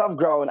that plot of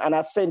ground, and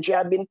a sentry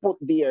had been put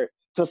there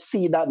to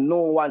see that no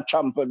one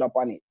trampled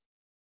upon it.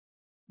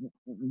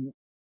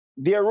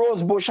 Their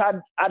rose bush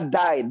had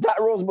died. That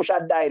rose bush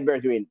had died,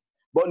 brethren,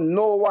 but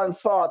no one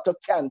thought to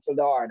cancel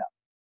the order.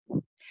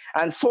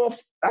 And so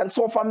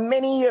for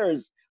many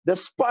years, the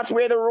spot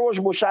where the rose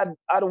bush had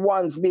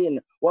once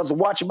been was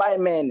watched by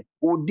men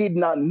who did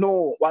not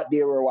know what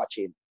they were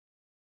watching.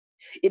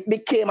 It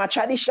became a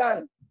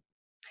tradition.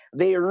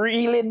 They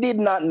really did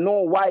not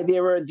know why they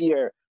were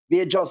there.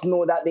 They just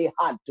know that they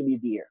had to be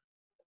there.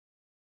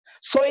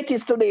 So it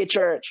is today,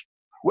 church,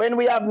 when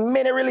we have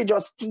many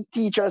religious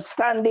teachers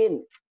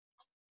standing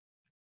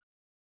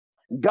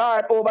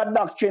guard over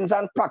doctrines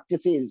and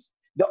practices,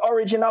 the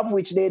origin of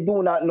which they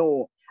do not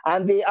know,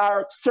 and they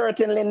are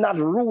certainly not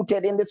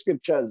rooted in the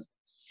scriptures,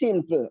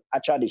 simple a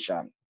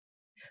tradition.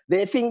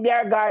 They think they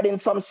are guarding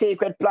some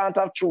sacred plant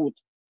of truth,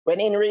 when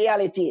in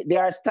reality they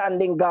are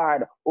standing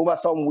guard over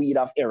some weed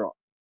of error.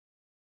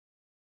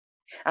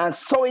 And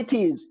so it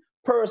is,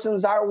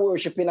 persons are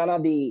worshiping on a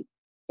day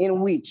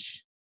in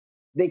which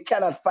they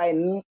cannot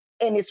find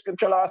any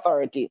scriptural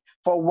authority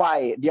for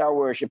why they are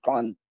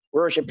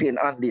worshiping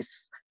on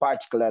this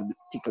particular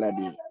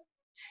day.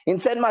 In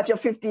St. Matthew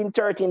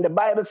 15:13, the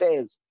Bible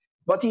says,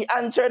 "But he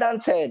answered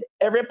and said,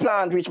 every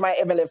plant which my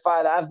heavenly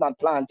Father hath not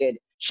planted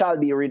shall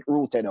be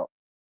rooted up."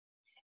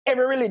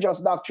 Every religious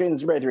doctrine,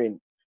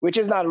 brethren, which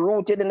is not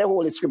rooted in the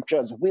Holy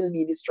Scriptures will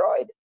be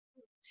destroyed.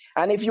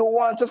 And if you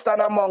want to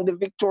stand among the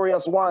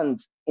victorious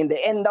ones in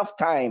the end of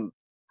time,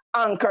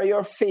 anchor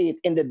your faith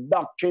in the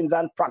doctrines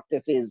and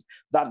practices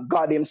that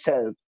God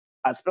himself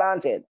has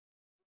planted.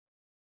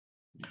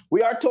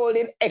 We are told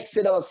in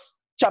Exodus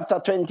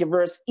chapter 20,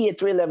 verse 8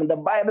 to 11, the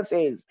Bible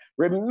says,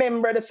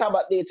 "Remember the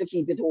Sabbath day to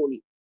keep it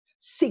holy.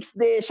 6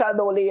 days shall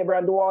thou labor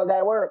and do all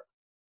thy work,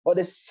 but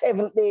the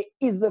 7th day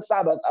is the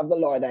Sabbath of the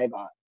Lord thy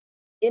God.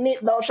 In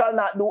it thou shalt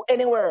not do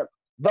any work,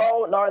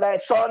 thou, nor thy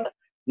son,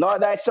 nor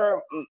thy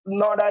son,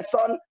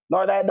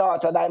 nor thy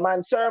daughter, thy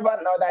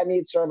manservant, nor thy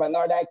maidservant,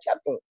 nor thy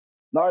cattle,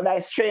 nor thy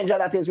stranger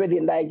that is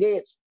within thy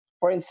gates.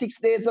 For in 6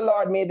 days the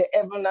Lord made the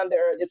heaven and the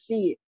earth, the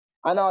sea,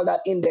 and all that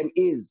in them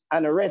is,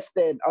 and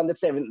rested on the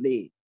 7th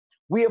day.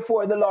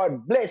 Wherefore the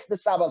Lord blessed the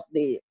Sabbath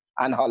day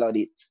and hallowed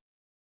it."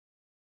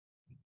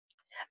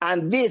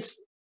 And this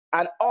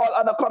and all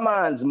other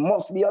commands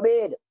must be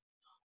obeyed.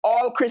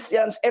 All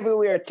Christians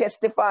everywhere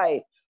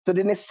testify to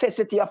the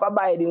necessity of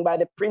abiding by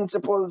the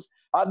principles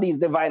of these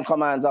divine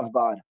commands of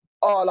God.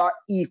 All are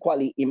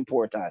equally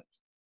important.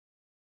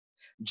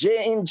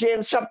 In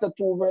James chapter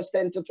 2, verse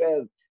 10 to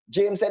 12,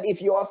 James said,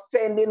 "If you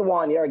offend in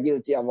one, you're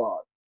guilty of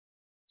all."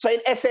 So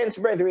in essence,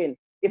 brethren,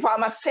 if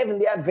I'm a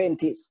Seventh-day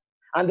Adventist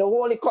and the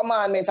only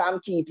commandment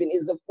I'm keeping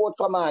is the 4th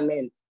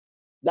commandment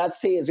that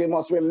says we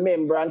must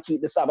remember and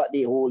keep the Sabbath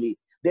day holy,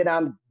 then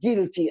I'm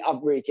guilty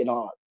of breaking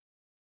all.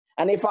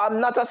 And if I'm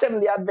not a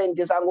Seventh-day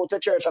Adventist and go to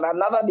church on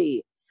another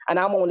day and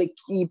I'm only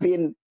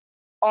keeping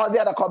all the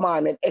other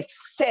commandments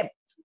except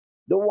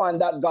the one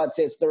that God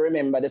says to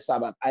remember the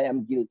Sabbath, I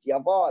am guilty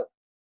of all.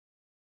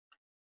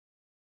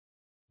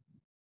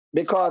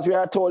 Because we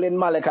are told in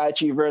Malachi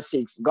 3 verse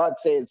 6, God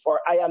says,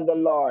 "For I am the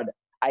Lord,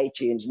 I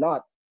change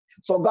not."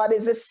 So God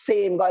is the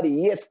same God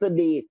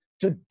yesterday,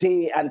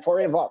 today, and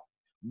forever.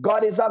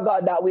 God is a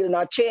God that will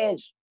not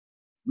change.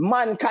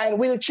 Mankind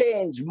will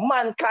change.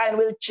 Mankind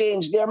will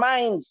change their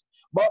minds.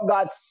 But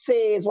God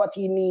says what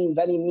he means,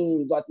 and he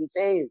means what he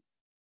says.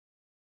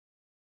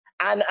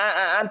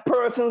 And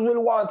persons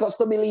will want us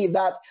to believe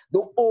that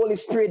the Holy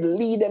Spirit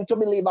lead them to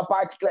believe a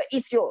particular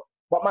issue.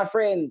 But my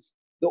friends,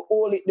 the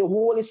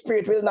Holy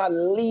Spirit will not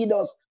lead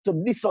us to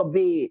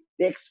disobey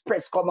the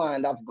express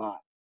command of God.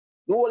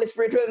 The Holy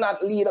Spirit will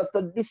not lead us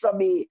to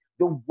disobey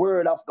the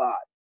word of God.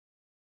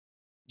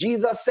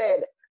 Jesus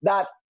said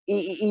that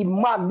he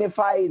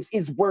magnifies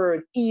his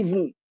word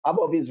even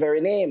above his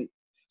very name.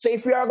 So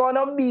if we are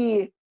gonna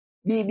be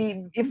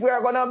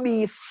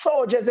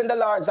soldiers in the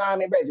Lord's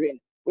army, brethren,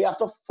 we have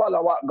to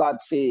follow what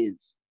God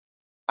says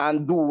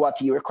and do what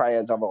he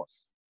requires of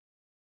us.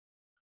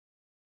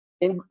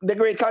 In the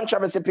Great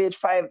Controversy, page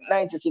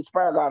 596,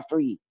 paragraph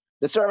 3,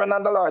 the servant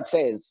of the Lord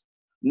says,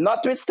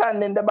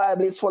 "Notwithstanding the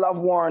Bible is full of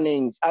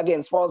warnings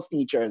against false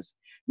teachers,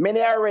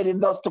 many are ready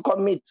thus to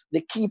commit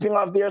the keeping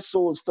of their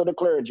souls to the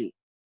clergy.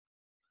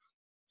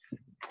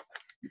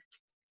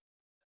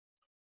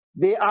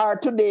 There are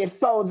today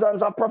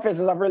thousands of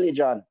professors of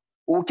religion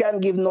who can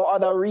give no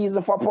other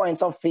reason for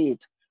points of faith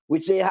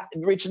which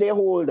they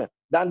hold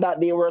than that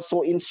they were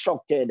so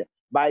instructed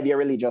by their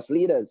religious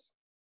leaders.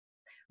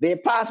 They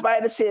pass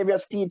by the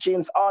Savior's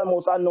teachings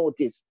almost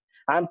unnoticed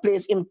and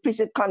place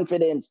implicit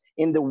confidence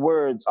in the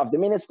words of the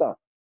minister.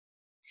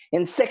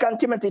 In 2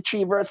 Timothy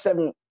 3 verse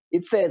 7,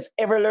 it says,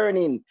 "Ever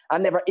learning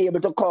and never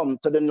able to come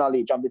to the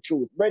knowledge of the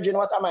truth." Brethren,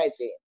 what am I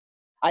saying?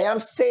 I am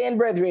saying,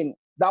 brethren,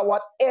 that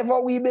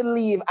whatever we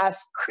believe as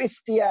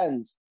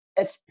Christians,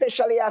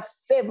 especially as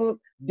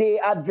Seventh-day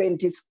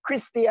Adventist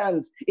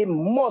Christians, it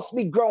must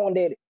be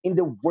grounded in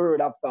the word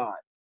of God.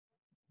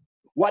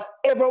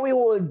 Whatever we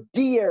hold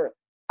dear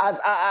as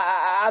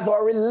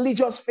our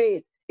religious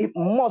faith, it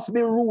must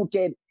be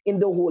rooted in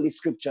the Holy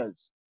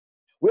Scriptures.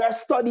 We are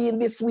studying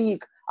this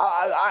week,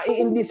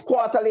 in this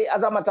quarterly,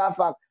 as a matter of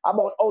fact,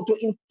 about how to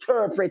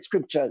interpret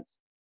Scriptures.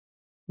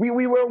 We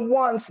were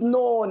once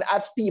known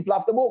as people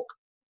of the book,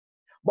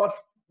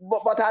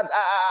 but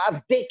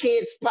as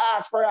decades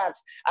pass,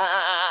 perhaps,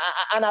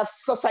 and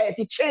as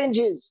society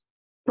changes,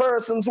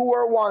 persons who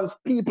were once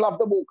people of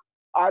the book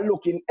are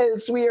looking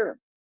elsewhere.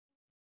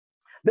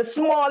 The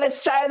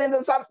smallest child in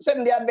the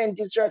Seventh-day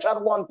Adventist Church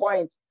at one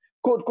point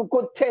could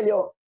tell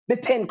you the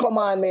 10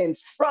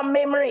 Commandments from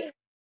memory.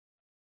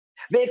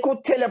 They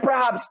could tell you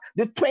perhaps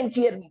the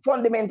 28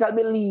 fundamental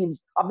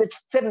beliefs of the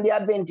Seventh-day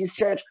Adventist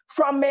Church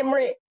from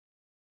memory.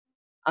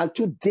 And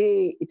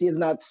today it is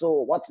not so.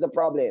 What's the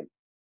problem?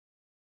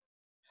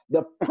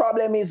 The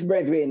problem is,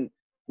 brethren,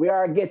 we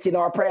are getting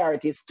our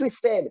priorities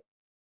twisted.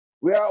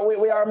 We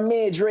are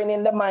majoring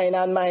in the minor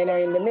and minor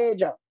in the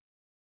major.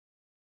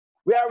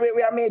 We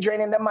are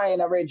majoring in the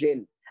minor,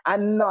 brethren,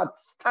 and not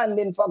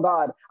standing for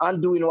God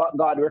and doing what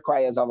God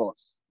requires of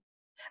us.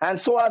 And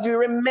so as we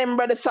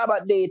remember the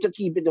Sabbath day to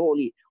keep it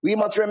holy, we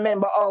must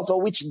remember also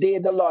which day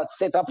the Lord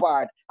set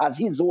apart as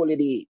his holy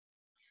day.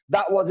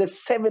 That was the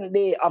seventh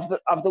day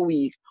of the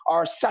week,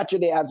 or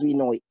Saturday as we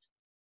know it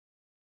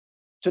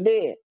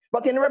today.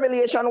 But in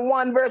Revelation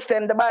 1 verse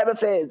 10, the Bible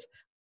says,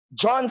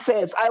 John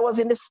says, I was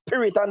in the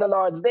spirit on the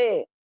Lord's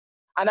day,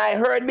 and I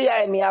heard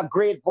behind me a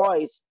great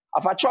voice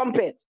of a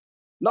trumpet.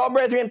 Now,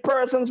 brethren,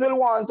 persons will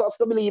want us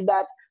to believe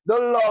that the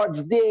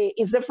Lord's day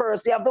is the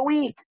first day of the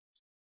week.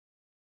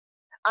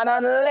 And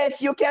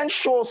unless you can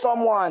show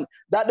someone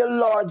that the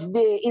Lord's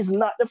day is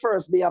not the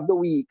first day of the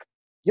week,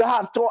 you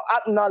have to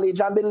acknowledge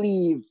and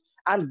believe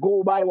and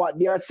go by what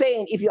they are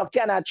saying. If you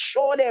cannot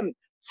show them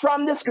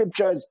from the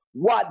scriptures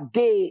what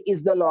day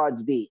is the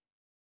Lord's day.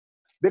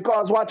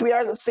 Because what we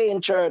are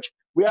saying, church,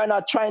 we are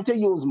not trying to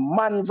use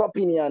man's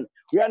opinion.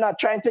 We are not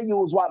trying to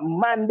use what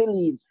man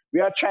believes. We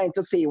are trying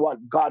to say what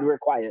God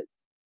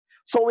requires.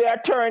 So we are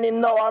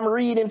turning now. I'm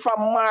reading from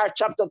Mark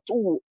chapter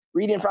 2,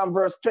 reading from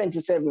verse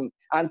 27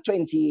 and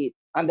 28.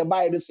 And the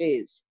Bible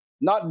says,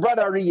 not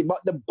brother read, but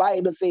the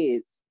Bible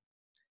says,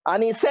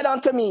 and he said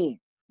unto me,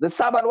 the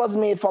Sabbath was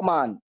made for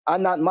man,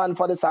 and not man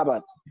for the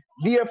Sabbath.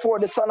 Therefore,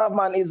 the Son of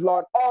Man is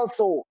Lord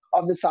also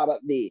of the Sabbath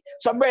day.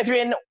 So,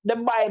 brethren, the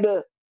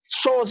Bible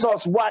shows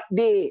us what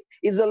day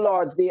is the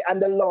Lord's day,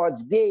 and the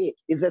Lord's day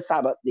is the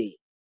Sabbath day.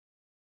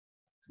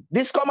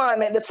 This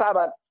commandment, the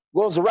Sabbath,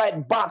 goes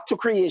right back to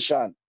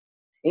creation.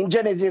 In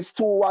Genesis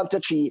 2,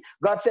 1-3,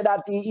 God said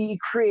that he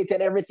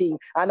created everything,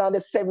 and on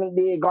the seventh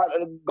day, God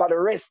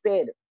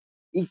rested.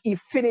 He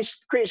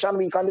finished creation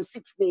week on the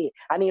sixth day,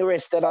 and he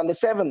rested on the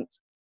seventh.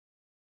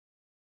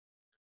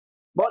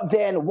 But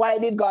then, why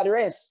did God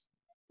rest?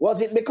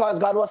 Was it because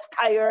God was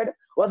tired?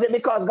 Was it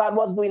because God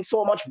was doing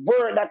so much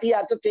work that he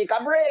had to take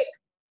a break?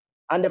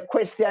 And the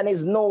question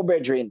is no,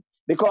 brethren.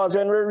 Because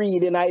when we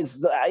read in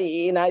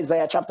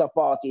Isaiah chapter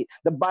 40,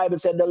 the Bible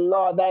said, the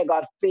Lord thy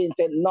God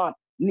fainted not,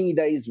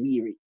 neither is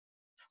weary.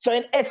 So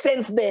in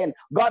essence then,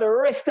 God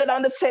rested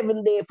on the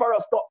seventh day for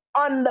us to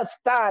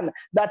understand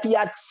that he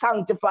had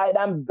sanctified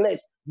and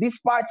blessed this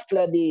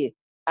particular day,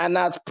 and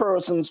as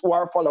persons who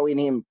are following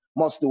him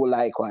must do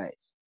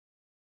likewise.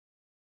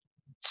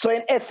 So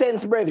in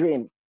essence,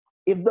 brethren,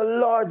 if the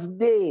Lord's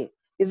day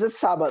is a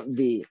Sabbath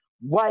day,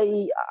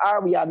 why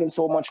are we having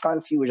so much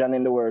confusion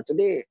in the world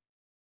today?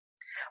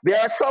 There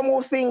are some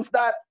who think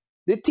that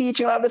the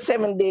teaching of the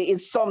seventh day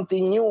is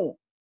something new,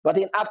 but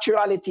in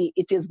actuality,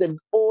 it is the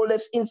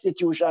oldest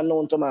institution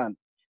known to man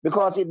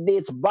because it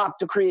dates back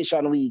to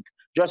creation week,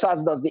 just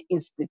as does the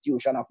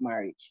institution of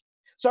marriage.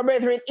 So,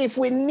 brethren, if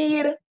we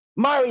need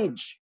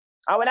marriage,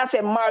 and when I say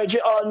marriage,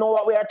 you all know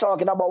what we are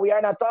talking about. We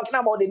are not talking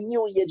about the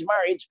new age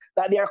marriage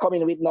that they are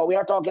coming with now. We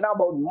are talking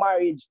about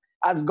marriage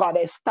as God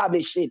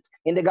established it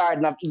in the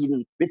Garden of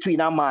Eden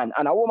between a man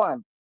and a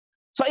woman.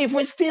 So if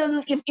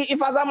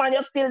as a man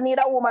you still need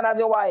a woman as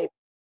your wife,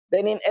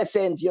 then in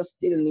essence you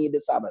still need the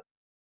Sabbath.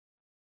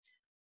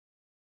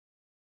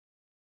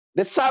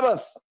 The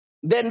Sabbath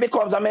then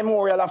becomes a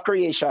memorial of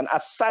creation,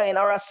 a sign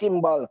or a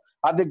symbol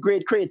of the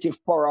great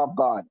creative power of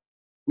God.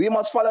 We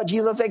must follow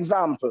Jesus'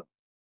 example.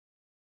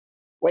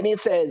 When it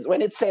says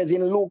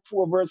in Luke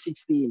 4 verse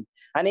 16,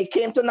 and he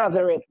came to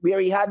Nazareth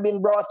where he had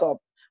been brought up,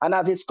 and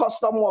as his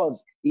custom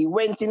was, he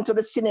went into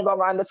the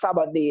synagogue on the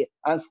Sabbath day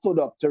and stood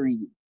up to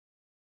read.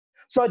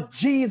 So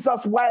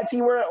Jesus, whilst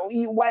he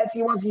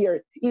was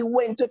here, he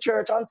went to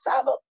church on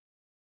Sabbath.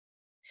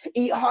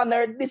 He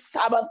honored the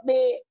Sabbath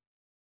day.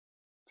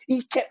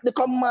 He kept the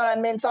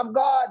commandments of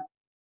God.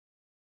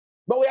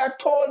 But we are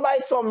told by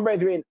some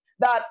brethren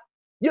that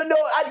you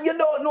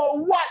don't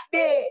know what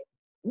day,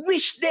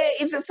 which day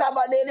is the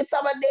Sabbath day. The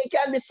Sabbath day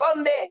can be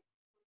Sunday,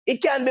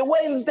 it can be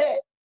Wednesday,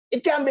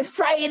 it can be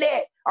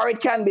Friday, or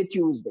it can be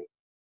Tuesday.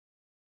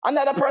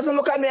 Another person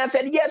looked at me and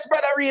said, yes,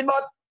 Brother Reed,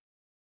 but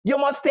you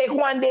must take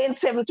one day in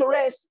 7 to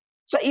rest.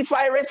 So if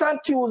I rest on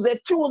Tuesday,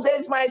 Tuesday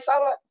is my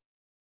Sabbath.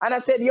 And I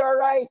said, you're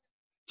right.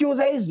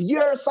 Tuesday is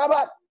your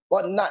Sabbath,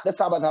 but not the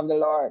Sabbath of the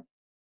Lord.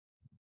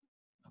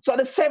 So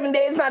the 7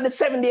 days is not the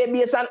 7 day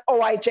based on how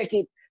I check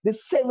it. The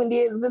 7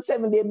 days is the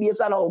 7 day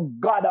based on how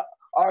God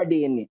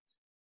ordained it.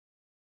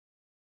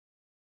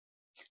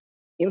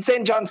 In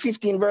St. John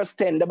 15 verse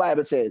 10, the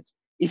Bible says,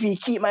 if ye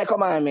keep my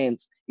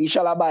commandments, ye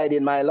shall abide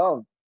in my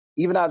love,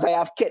 even as I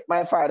have kept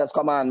my Father's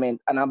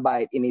commandment and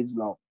abide in his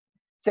love.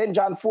 St.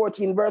 John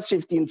 14 verse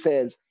 15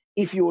 says,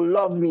 if you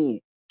love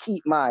me,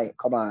 keep my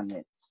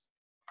commandments.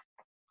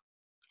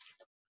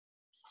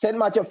 St.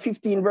 Matthew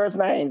 15 verse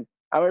 9,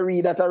 I will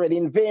read that already.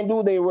 In vain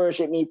do they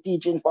worship me,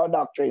 teaching for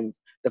doctrines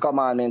the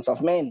commandments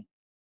of men.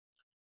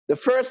 The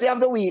first day of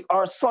the week,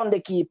 or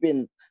Sunday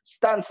keeping,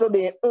 stands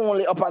today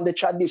only upon the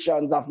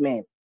traditions of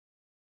men.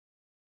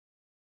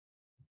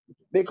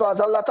 Because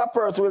a lot of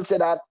persons will say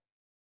that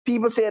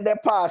People say their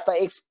pastor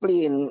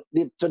explained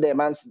it to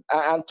them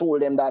and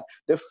told them that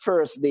the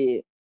first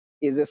day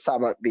is a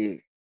Sabbath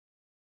day.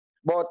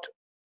 But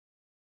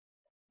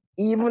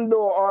even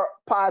though our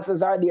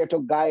pastors are there to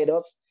guide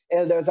us,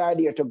 elders are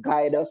there to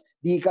guide us,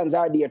 deacons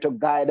are there to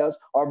guide us,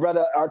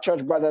 our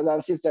church brothers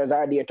and sisters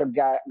are there to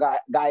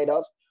guide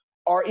us,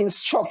 our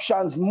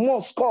instructions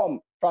must come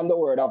from the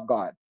word of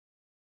God.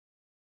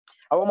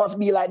 And we must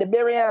be like the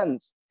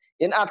Bereans.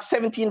 In Acts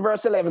 17,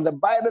 verse 11, the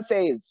Bible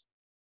says,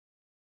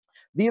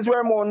 these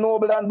were more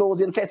noble than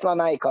those in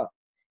Thessalonica,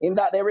 in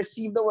that they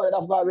received the word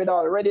of God with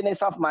all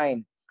readiness of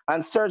mind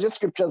and searched the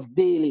scriptures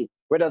daily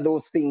whether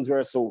those things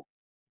were so.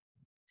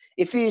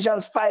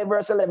 Ephesians 5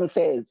 verse 11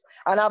 says,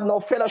 and have no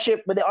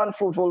fellowship with the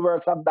unfruitful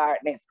works of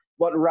darkness,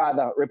 but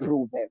rather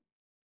reprove them.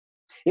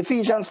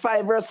 Ephesians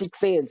 5 verse 6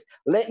 says,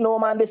 let no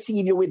man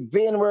deceive you with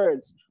vain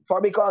words,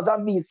 for because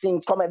of these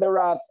things cometh the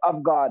wrath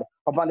of God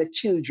upon the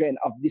children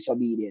of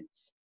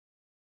disobedience.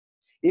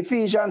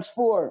 Ephesians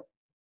 4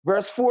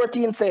 verse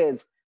 14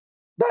 says,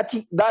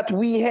 that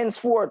we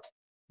henceforth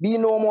be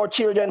no more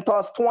children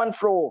tossed to and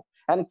fro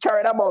and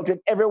carried about with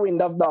every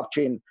wind of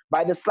doctrine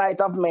by the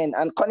sleight of men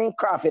and cunning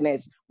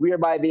craftiness,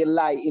 whereby they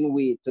lie in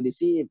wait to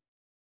deceive.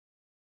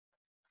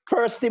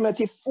 1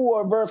 Timothy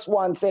 4 verse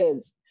 1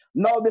 says,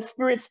 now the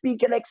Spirit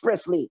speaketh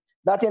expressly,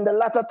 that in the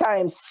latter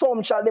times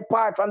some shall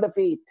depart from the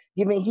faith,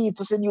 giving heed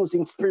to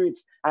seducing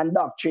spirits and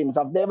doctrines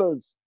of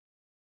devils.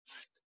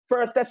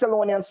 1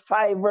 Thessalonians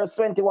 5 verse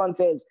 21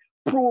 says,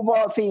 prove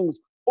all things,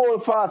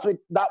 hold fast with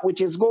that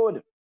which is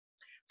good.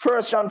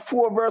 1 John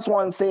 4 verse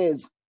 1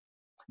 says,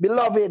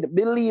 beloved,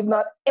 believe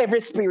not every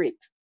spirit,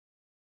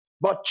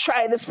 but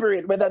try the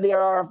spirit whether they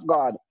are of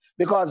God,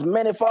 because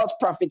many false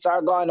prophets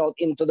are gone out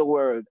into the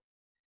world.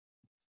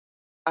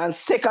 And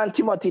 2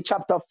 Timothy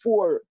chapter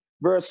 4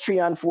 verse 3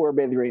 and 4,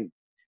 brethren,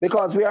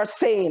 because we are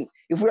saying,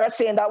 if we are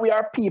saying that we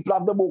are people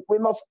of the book, we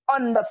must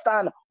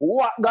understand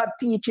what God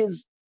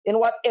teaches in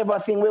whatever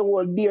thing we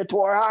hold dear to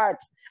our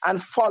hearts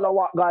and follow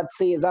what God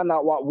says and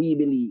not what we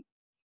believe.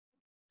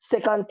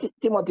 2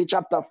 Timothy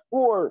chapter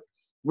 4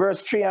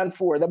 verse 3 and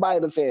 4, the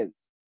Bible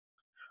says,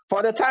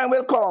 for the time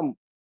will come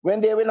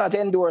when they will not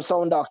endure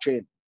sound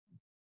doctrine,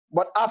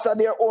 but after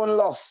their own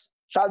lusts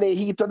shall they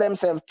heap to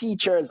themselves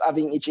teachers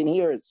having itching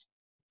ears,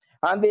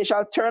 and they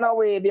shall turn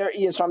away their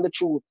ears from the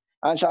truth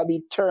and shall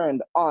be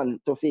turned on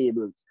to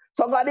fables.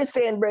 So God is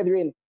saying,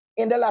 brethren,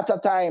 in the latter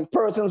time,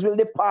 persons will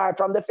depart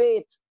from the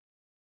faith.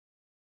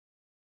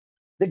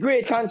 The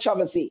Great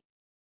Controversy,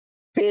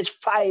 page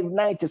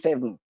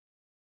 597.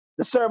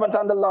 The servant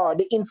and the Lord,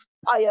 the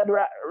inspired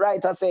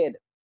writer said,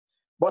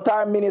 but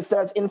are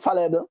ministers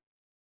infallible?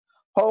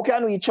 How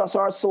can we trust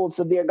our souls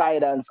to their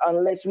guidance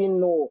unless we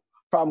know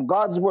from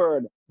God's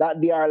word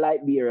that they are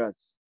light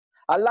bearers?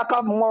 A lack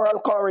of moral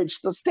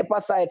courage to step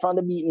aside from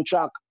the beaten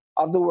track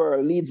of the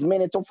world leads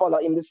many to follow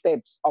in the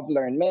steps of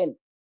learned men.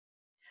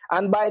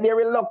 And by their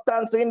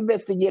reluctance to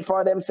investigate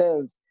for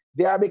themselves,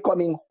 they are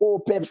becoming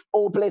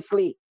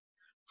hopelessly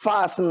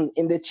fastened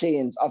in the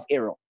chains of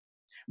error.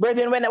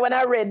 Brethren, when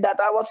I read that,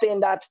 I was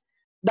saying that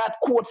that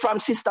quote from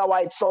Sister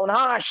White sound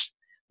harsh,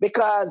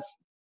 because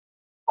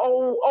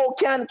how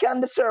can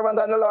the servant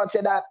and the Lord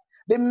say that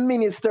the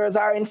ministers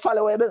are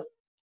infallible?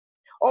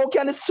 How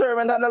can the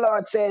servant and the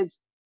Lord says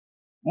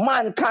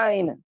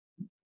mankind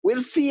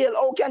will fail?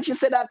 How can she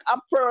say that a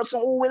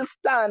person who will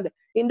stand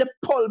in the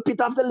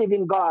pulpit of the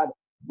living God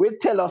will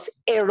tell us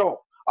error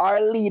or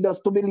lead us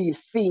to believe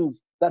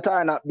things that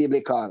are not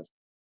biblical?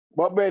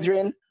 But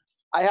brethren,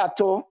 I had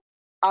to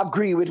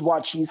agree with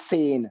what she's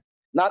saying,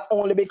 not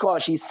only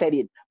because she said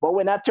it, but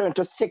when I turn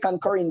to 2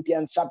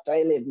 Corinthians chapter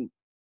 11,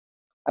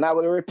 and I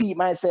will repeat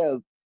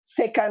myself,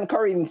 2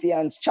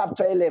 Corinthians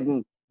chapter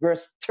 11,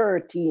 verse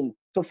 13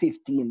 to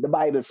 15, the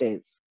Bible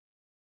says,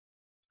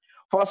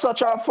 for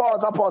such are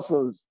false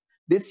apostles,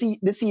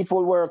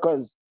 deceitful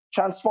workers,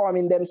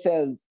 transforming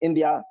themselves in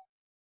the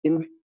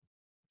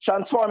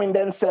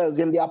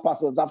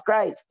apostles of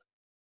Christ.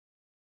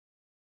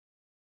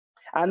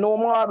 And no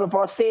marvel,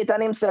 for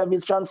Satan himself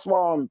is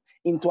transformed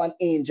into an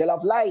angel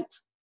of light.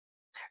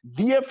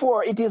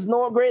 Therefore, it is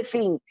no great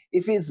thing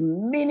if his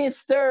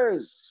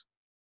ministers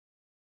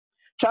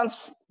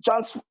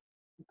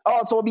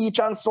also be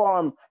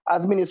transformed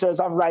as ministers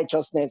of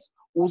righteousness,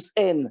 whose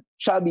end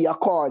shall be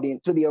according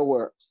to their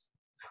works.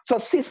 So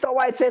Sister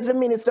White says the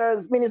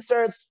ministers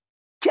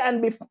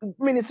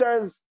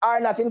are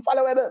not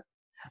infallible.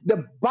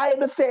 The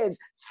Bible says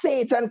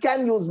Satan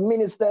can use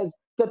ministers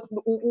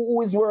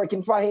who is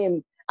working for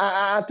him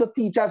to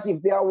teach as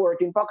if they are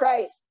working for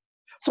Christ.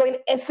 So in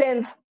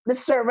essence, the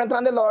servant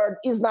and the Lord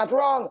is not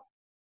wrong.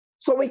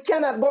 So we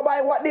cannot go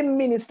by what the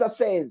minister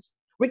says.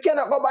 We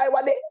cannot go by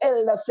what the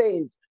elder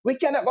says. We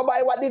cannot go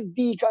by what the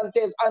deacon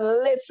says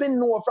unless we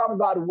know from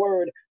God's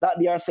word that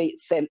they are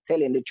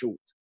telling the truth.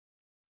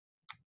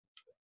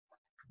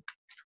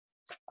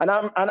 And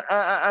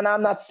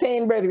I'm not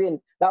saying,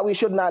 brethren, that we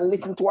should not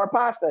listen to our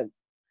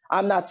pastors.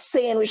 I'm not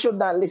saying we should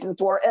not listen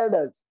to our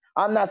elders.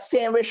 I'm not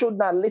saying we should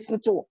not listen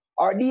to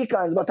or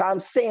deacons, but I'm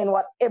saying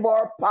whatever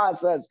our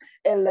pastors,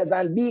 elders,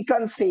 and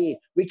deacons say,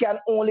 we can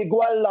only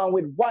go along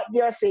with what they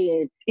are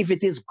saying if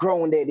it is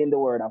grounded in the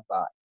word of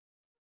God.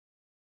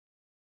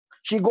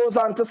 She goes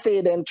on to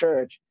say then,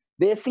 church,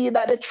 they see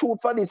that the truth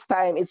for this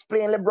time is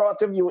plainly brought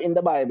to view in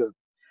the Bible,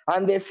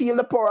 and they feel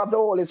the power of the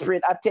Holy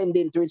Spirit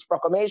attending to its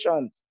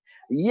proclamations.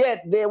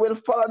 Yet they will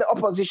follow the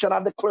opposition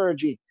of the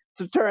clergy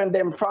to turn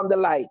them from the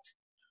light.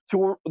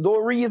 Though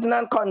reason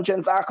and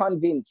conscience are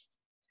convinced,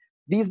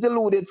 these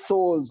deluded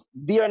souls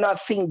dare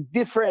not think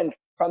different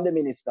from the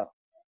minister.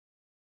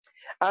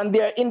 And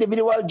their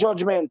individual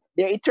judgment,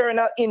 their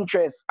eternal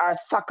interests are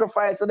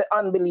sacrificed to the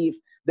unbelief,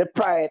 the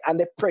pride, and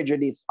the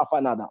prejudice of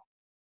another.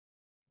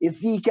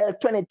 Ezekiel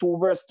 22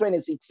 verse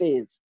 26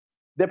 says,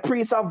 the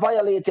priests have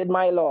violated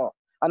my law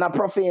and have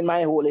profaned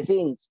my holy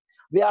things.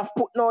 They have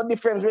put no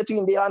difference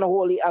between the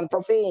unholy and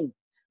profane.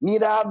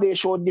 Neither have they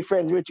showed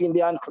difference between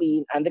the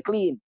unclean and the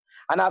clean.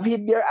 And have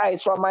hid their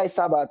eyes from my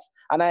Sabbaths,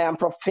 and I am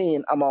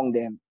profane among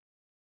them.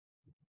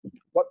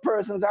 But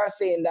persons are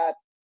saying that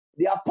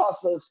the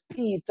apostles,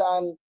 Peter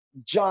and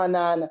John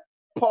and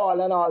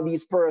Paul and all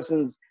these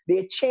persons,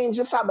 they changed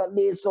the Sabbath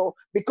day. So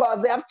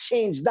because they have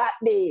changed that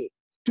day,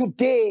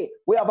 today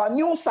we have a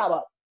new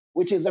Sabbath,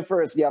 which is the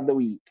first day of the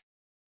week.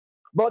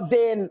 But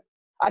then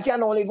I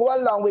can only go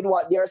along with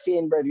what they're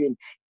saying, brethren,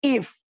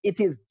 if it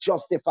is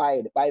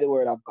justified by the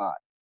word of God.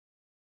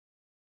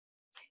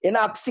 In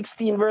Acts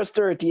 16 verse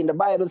 13, the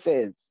Bible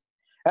says,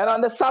 and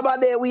on the Sabbath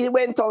day we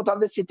went out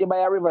of the city by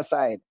a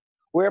riverside,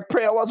 where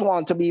prayer was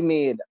wont to be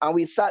made, and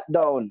we sat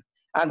down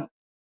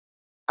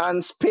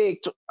and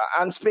spake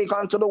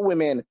unto the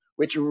women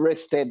which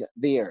resorted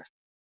there.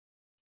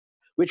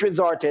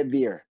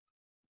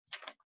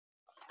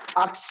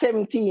 Acts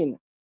 17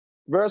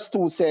 verse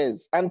 2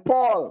 says, and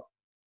Paul,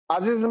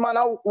 as his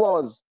manner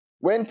was,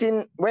 went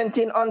in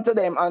unto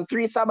them on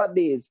 3 Sabbath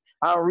days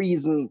and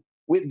reasoned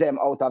with them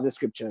out of the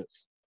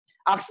scriptures.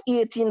 Acts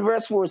 18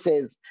 verse 4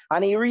 says,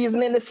 and he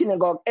reasoned in the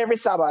synagogue every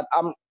Sabbath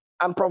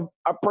and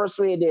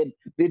persuaded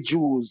the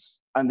Jews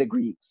and the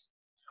Greeks.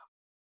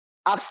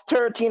 Acts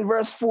 13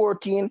 verse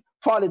 14,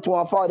 42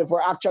 and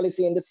 44 actually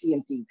saying the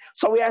same thing.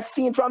 So we are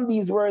seeing from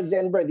these words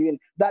then, brethren,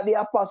 that the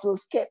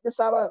apostles kept the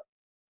Sabbath.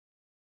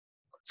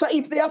 So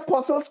if the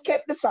apostles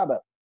kept the Sabbath,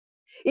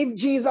 if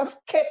Jesus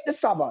kept the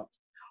Sabbath,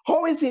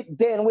 how is it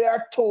then we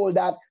are told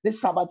that the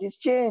Sabbath is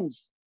changed?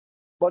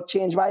 But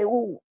changed by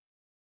who?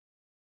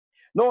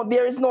 No,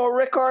 there is no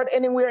record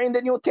anywhere in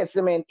the New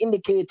Testament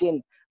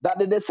indicating that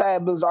the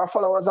disciples or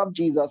followers of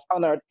Jesus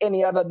honored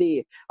any other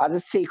day as a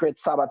sacred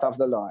Sabbath of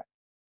the Lord.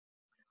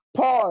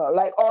 Paul,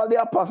 like all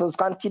the apostles,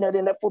 continued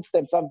in the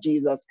footsteps of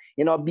Jesus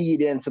in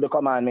obedience to the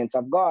commandments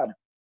of God.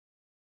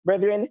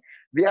 Brethren,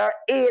 there are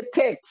 8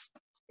 texts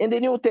in the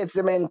New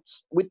Testament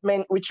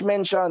which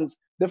mentions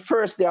the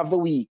first day of the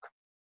week.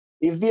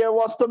 If there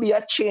was to be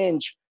a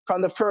change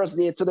from the first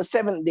day to the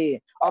 7th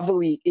day of the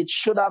week, it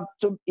should have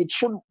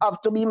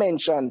to be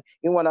mentioned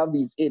in one of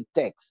these 8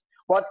 texts.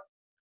 But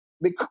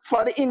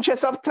for the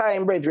interest of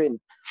time, brethren,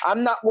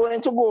 I'm not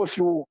going to go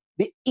through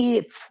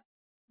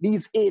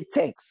these 8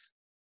 texts.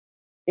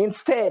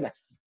 Instead,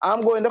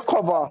 I'm going to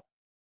cover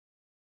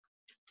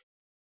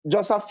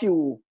just a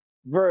few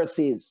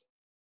verses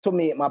to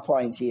make my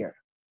point here.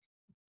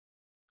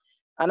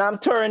 And I'm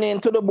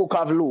turning to the book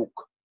of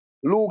Luke,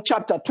 Luke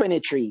chapter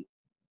 23.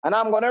 And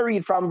I'm going to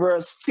read from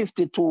verse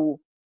 52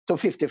 to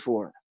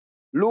 54.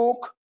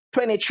 Luke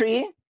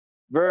 23,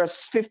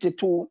 verse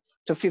 52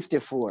 to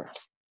 54.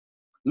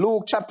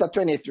 Luke chapter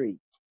 23.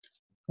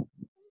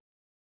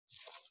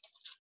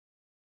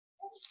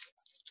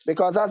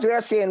 Because as we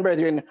are saying,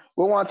 brethren,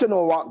 we want to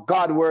know what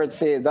God's word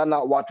says and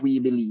not what we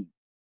believe.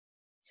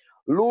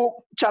 Luke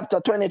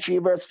chapter 23,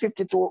 verse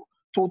 52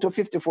 to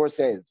 54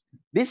 says,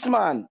 this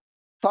man,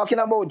 talking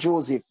about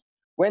Joseph,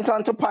 went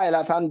on to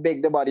Pilate and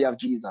begged the body of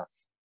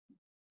Jesus.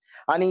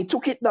 And he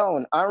took it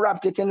down and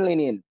wrapped it in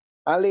linen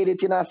and laid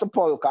it in a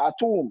sepulchre, a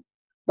tomb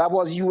that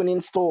was hewn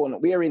in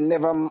stone, wherein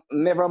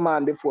never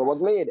man before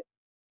was laid.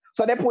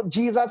 So they put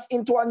Jesus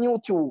into a new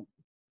tomb.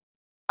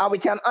 And we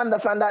can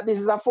understand that this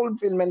is a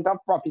fulfillment of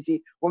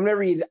prophecy when we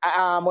read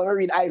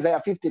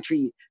Isaiah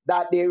 53,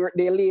 that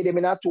they laid him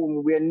in a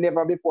tomb where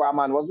never before a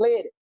man was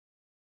laid.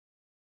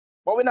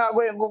 But we're not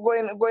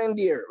going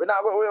there. We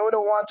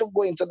don't want to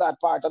go into that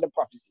part of the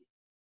prophecy.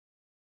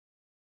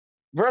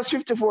 Verse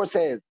 54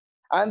 says,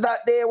 and that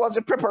day was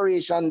the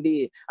preparation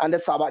day and the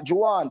Sabbath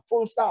drew on,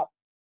 full stop.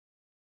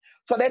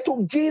 So they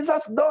took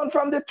Jesus down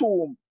from the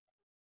tomb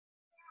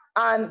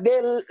and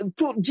they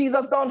took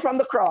Jesus down from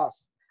the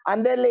cross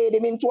and they laid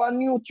him into a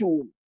new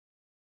tomb,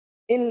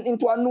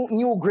 into a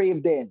new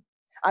grave then.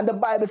 And the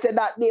Bible said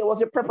that day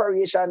was a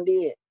preparation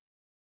day.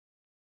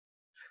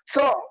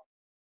 So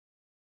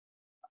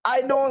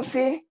I don't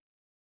see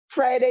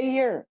Friday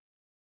here,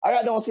 or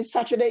I don't see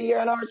Saturday here,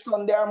 or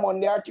Sunday or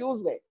Monday or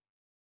Tuesday.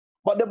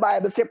 But the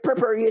Bible says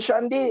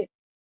preparation day.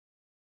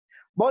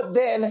 But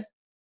then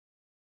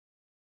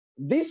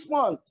this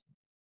month,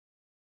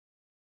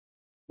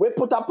 we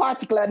put a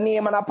particular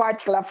name on a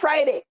particular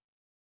Friday.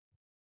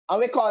 And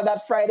we call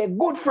that Friday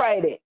Good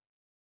Friday.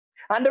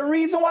 And the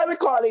reason why we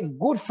call it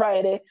Good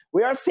Friday,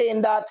 we are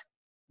saying that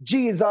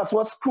Jesus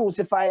was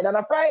crucified on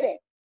a Friday.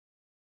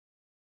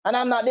 And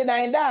I'm not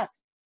denying that.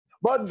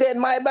 But then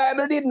my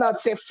Bible did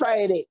not say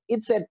Friday.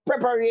 It said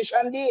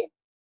preparation day.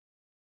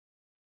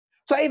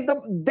 So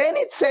then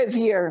it says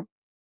here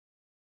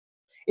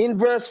in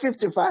verse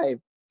 55,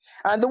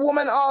 and the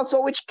woman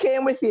also which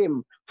came with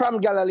him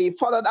from Galilee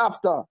followed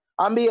after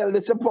and beheld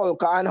the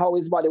sepulchre and how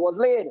his body was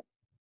laid.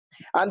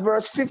 And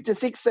verse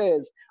 56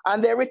 says,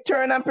 and they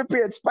returned and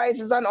prepared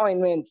spices and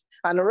ointments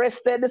and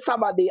rested the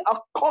Sabbath day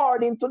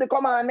according to the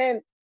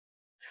commandment.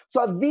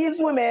 So these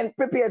women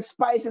prepared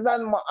spices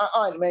and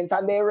ointments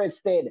and they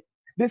rested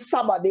the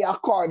Sabbath day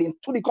according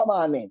to the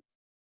commandment.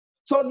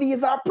 So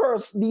these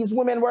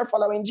women were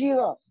following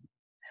Jesus.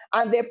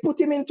 And they put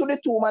him into the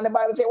tomb, and the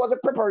Bible says it was a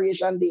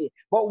preparation day,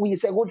 but we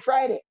say Good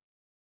Friday.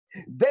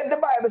 Then the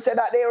Bible said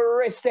that they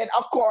rested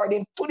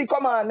according to the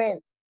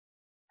commandment.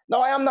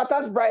 Now, I am not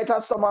as bright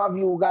as some of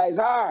you guys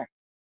are,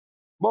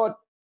 but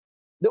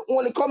the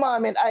only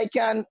commandment I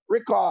can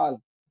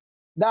recall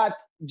that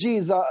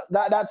Jesus,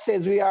 that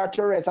says we are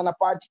to rest on a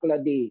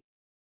particular day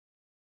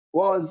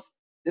was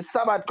the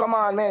Sabbath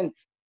commandment.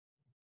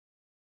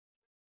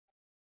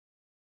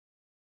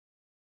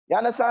 You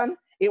understand?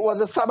 It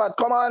was a Sabbath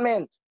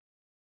commandment.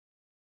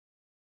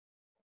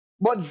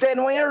 But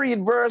then when you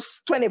read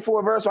verse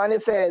 24, verse 1,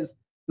 it says,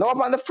 now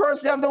upon the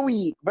first day of the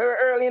week, very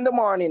early in the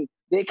morning,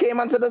 they came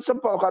unto the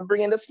sepulchre,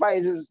 bringing the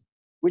spices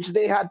which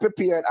they had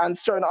prepared, and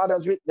certain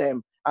others with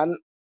them,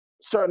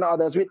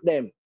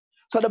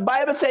 So the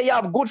Bible says you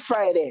have Good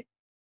Friday.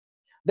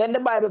 Then the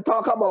Bible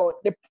talk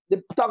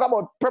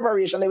about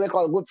preparation, they will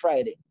call Good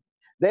Friday.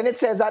 Then it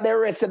says that they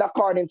rested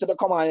according to the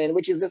commandment,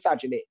 which is the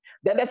Saturday.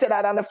 Then they said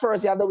that on the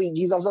first day of the week,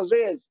 Jesus was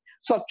raised.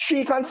 So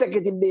 3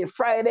 consecutive days,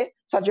 Friday,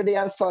 Saturday,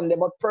 and Sunday.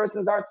 But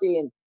persons are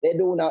saying they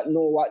do not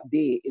know what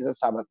day is a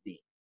Sabbath day.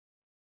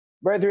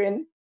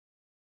 Brethren,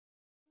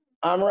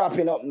 I'm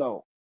wrapping up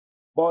now.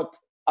 But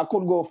I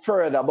could go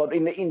further, but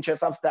in the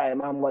interest of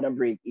time, I'm going to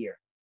break here.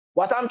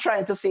 What I'm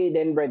trying to say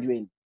then,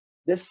 brethren,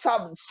 the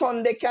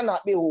Sunday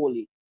cannot be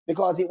holy,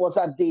 because it was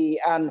a day,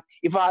 and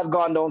if I had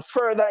gone down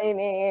further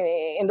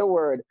in the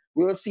word,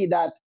 we will see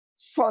that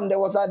Sunday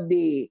was a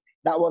day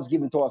that was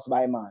given to us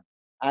by man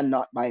and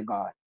not by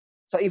God.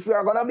 So if we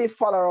are going to be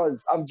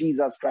followers of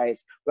Jesus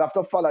Christ, we have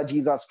to follow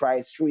Jesus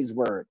Christ through his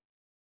word.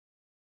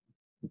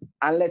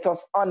 And let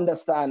us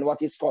understand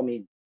what is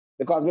coming.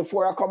 Because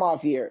before I come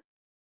off here,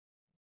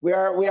 we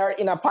are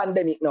in a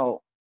pandemic now,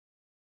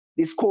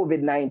 this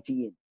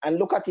COVID-19. And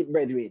look at it,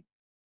 brethren.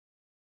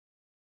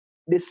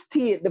 The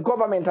state, the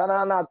government, and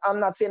I'm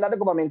not saying that the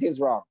government is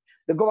wrong.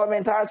 The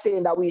government are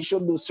saying that we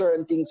should do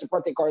certain things to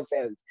protect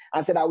ourselves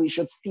and say that we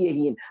should stay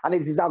in. And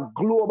it is a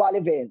global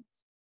event.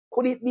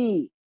 Could it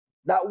be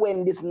that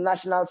when this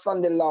National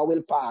Sunday Law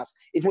will pass,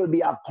 it will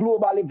be a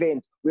global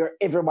event where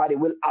everybody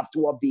will have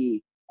to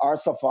obey or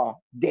suffer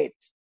death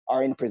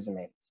or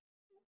imprisonment?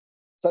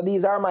 So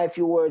these are my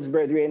few words,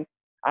 brethren,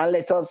 and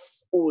let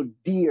us hold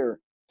dear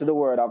to the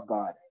word of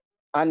God.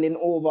 And then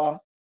over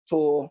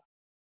to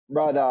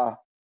Brother.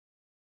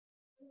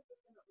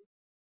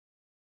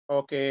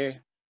 Okay.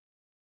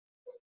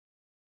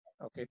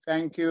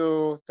 Thank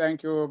you,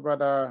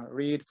 Brother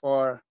Reed,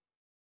 for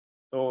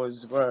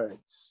those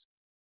words.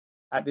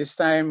 At this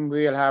time,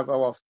 we'll have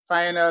our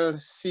final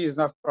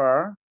season of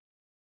prayer,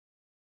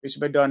 which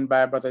will be done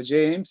by Brother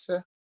James.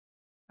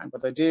 And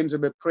Brother James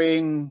will be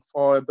praying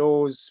for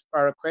those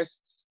prayer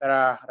requests that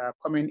are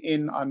coming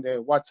in on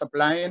the WhatsApp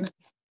line,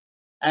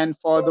 and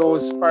for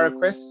those prayer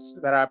requests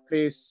that are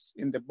placed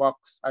in the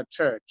box at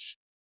church,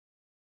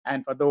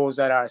 and for those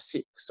that are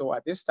sick. So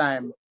at this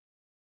time,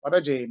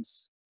 Brother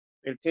James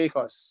will take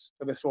us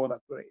to the throne of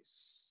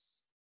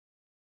grace.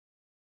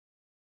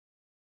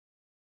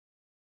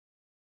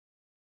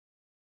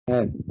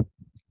 Amen.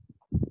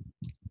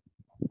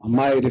 A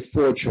mighty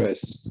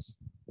fortress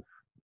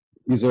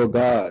is our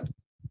God,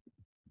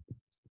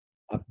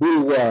 a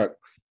bulwark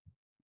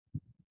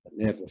that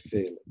never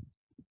fails.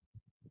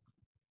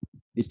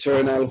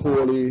 Eternal,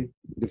 holy,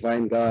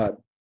 divine God.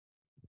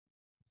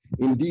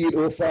 Indeed,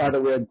 oh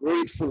Father, we are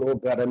grateful, oh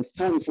God, and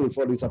thankful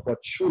for this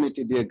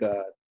opportunity, dear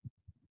God,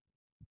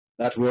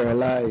 that we're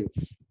alive.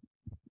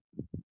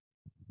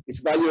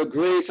 It's by your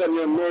grace and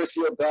your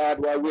mercy, oh God,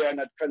 why we are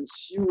not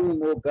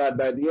consumed, oh God,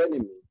 by the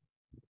enemy.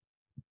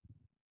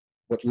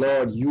 But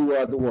Lord, you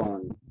are the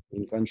one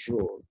in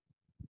control.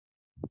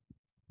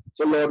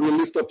 So Lord, we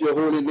lift up your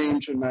holy name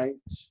tonight.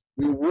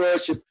 We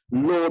worship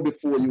low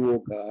before you,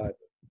 oh God.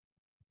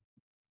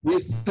 We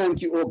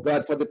thank you, oh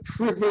God, for the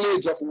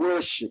privilege of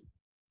worship.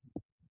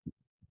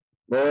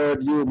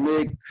 Lord, you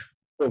make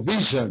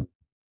provision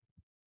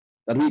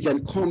that we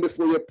can come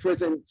before your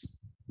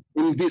presence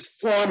in this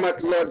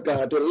format, Lord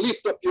God, to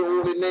lift up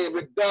your holy name,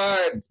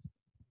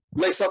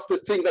 regardless of the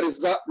thing that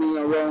is happening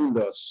around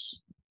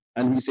us.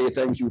 And we say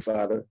thank you,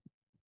 Father.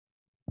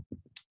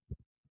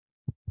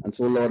 And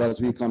so, Lord,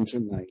 as we come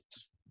tonight,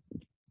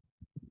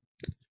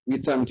 we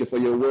thank you for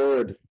your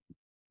word.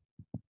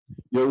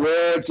 Your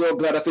words, oh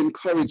God, of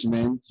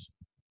encouragement.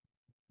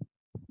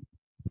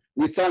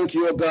 We thank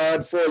you, O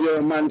God, for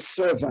your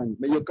manservant.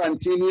 May you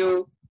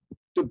continue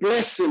to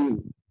bless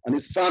him and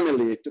his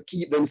family, to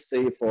keep them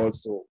safe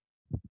also.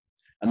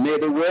 And may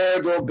the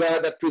word, O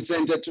God, that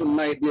presented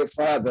tonight, dear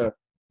Father,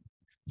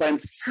 find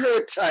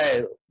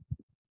fertile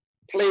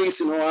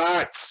place in our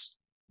hearts,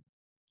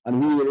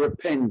 and we will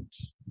repent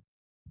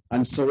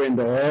and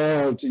surrender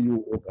all to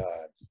you, O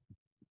God.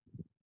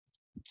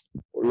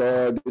 O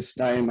Lord, this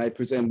time I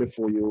present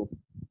before you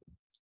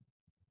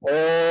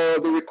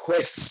all the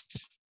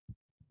requests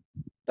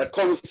that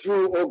come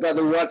through, O God,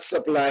 the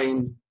WhatsApp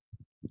line.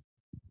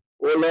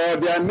 O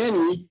Lord, there are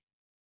many,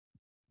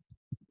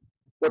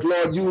 but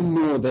Lord, you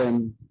know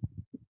them.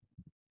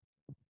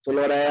 So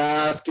Lord, I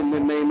ask in the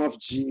name of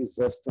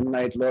Jesus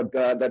tonight, Lord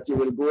God, that you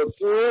will go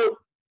through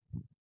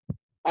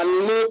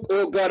and look,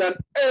 oh God, on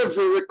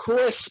every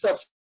request of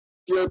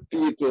your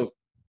people.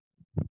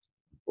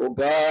 Oh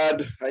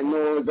God, I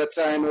know it's a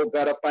time, oh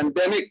God, of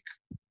pandemic,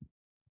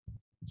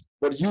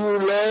 but you,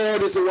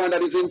 Lord, is the one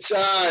that is in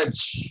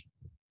charge.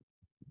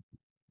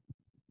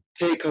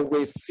 Take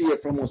away fear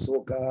from us,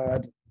 oh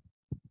God,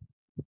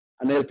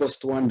 and help us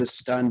to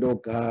understand, oh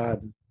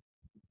God,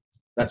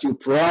 that you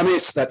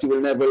promise that you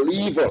will never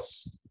leave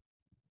us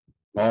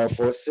nor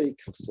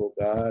forsake us, oh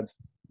God.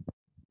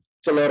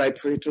 So Lord, I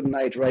pray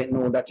tonight, right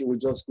now, that you will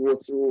just go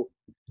through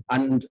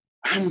and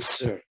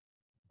answer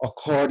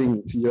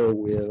according to your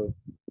will.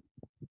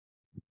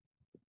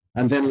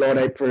 And then, Lord,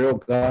 I pray, oh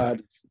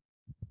God,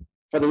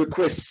 for the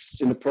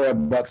requests in the prayer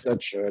box at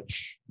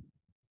church.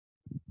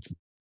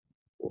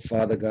 Oh,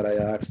 Father God, I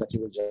ask that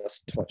you will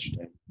just touch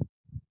them.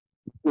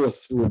 Go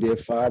through, dear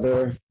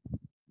Father,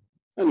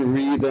 and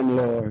read them,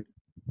 Lord.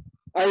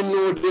 I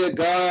know, dear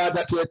God,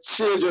 that your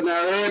children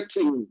are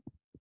hurting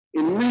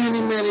in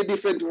many, many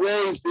different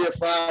ways, dear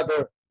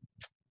Father.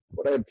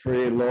 But I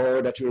pray,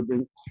 Lord, that you will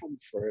bring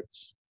comfort,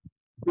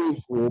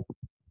 bring hope.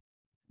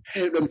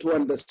 Help them to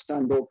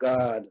understand, oh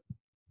God,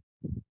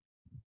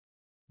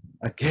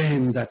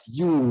 again, that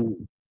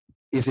you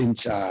is in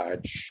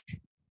charge.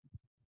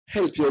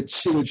 Help your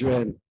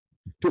children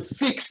to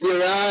fix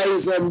their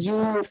eyes on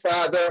you,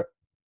 Father,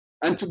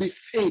 and to be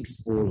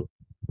faithful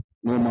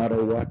no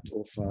matter what,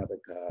 oh Father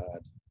God.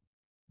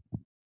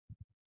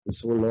 And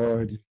so,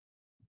 Lord,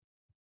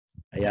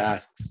 I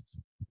ask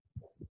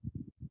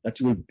that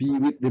you will be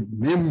with the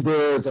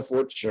members of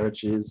our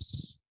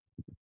churches.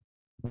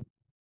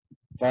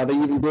 Father,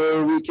 even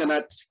though we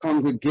cannot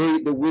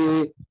congregate the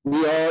way we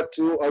ought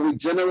to, or we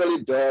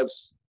generally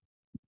does,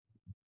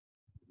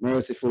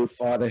 merciful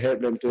Father,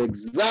 help them to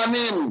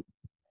examine,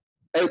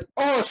 help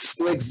us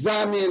to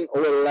examine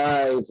our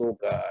lives, oh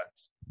God,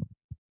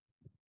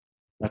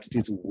 that it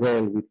is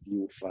well with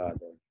you,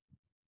 Father.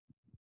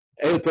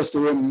 Help us to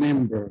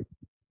remember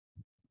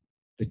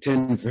the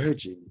 10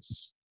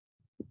 virgins.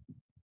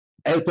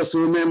 Help us to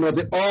remember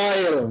the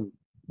oil,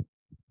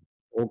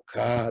 oh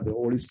God, the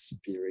Holy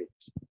Spirit.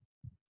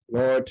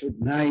 Lord,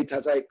 tonight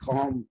as I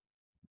come,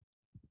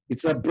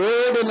 it's a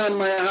burden on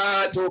my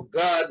heart, oh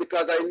God,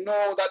 because I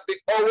know that the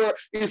hour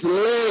is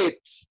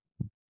late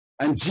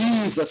and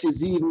Jesus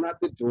is even at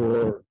the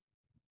door.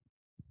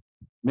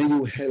 May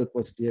you help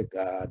us, dear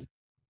God,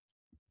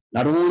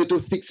 not only to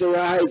fix our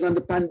eyes on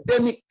the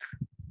pandemic,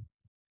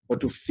 but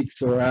to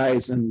fix our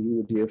eyes on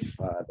you, dear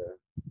Father.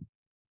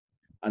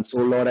 And so,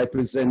 Lord, I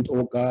present,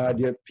 oh God,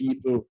 your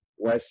people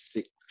who are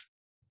sick.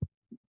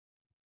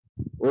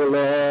 Oh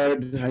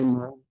Lord, I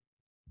know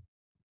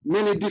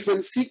many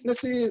different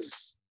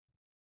sicknesses.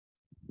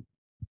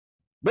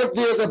 But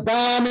there's a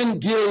balm in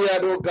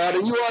Gilead, oh God,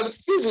 and you are the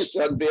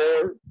physician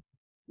there.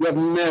 You have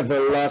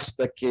never lost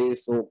a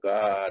case, oh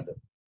God.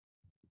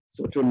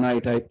 So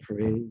tonight I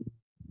pray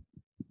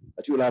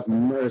that you will have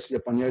mercy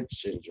upon your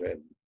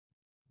children.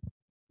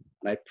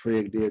 And I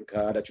pray, dear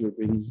God, that you will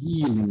bring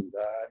healing,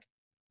 God.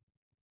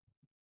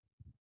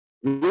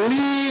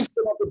 Relieve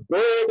some of the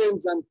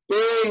burdens and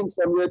pains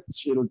from your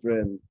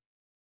children.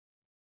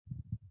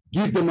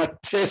 Give them a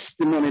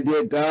testimony,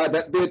 dear God,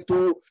 that they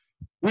too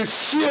will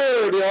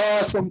share the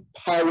awesome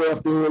power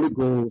of the Holy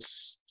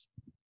Ghost.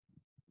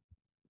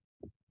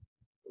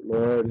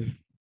 Lord,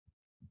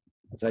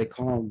 as I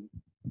come,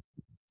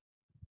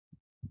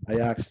 I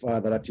ask,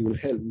 Father, that you will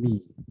help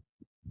me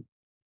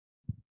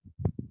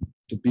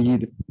to be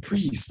the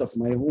priest of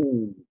my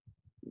home,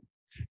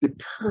 the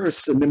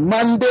person, the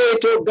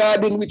mandate, oh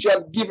God, in which you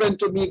have given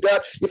to me,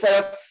 God. If I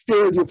have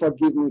failed you,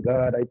 forgive me,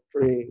 God, I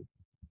pray.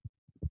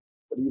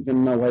 But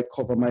even now, I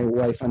cover my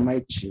wife and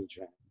my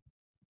children.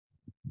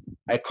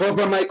 I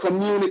cover my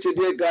community,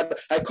 dear God.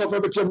 I cover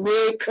the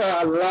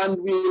Jamaica, land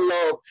we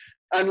love,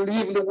 and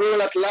even the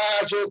world at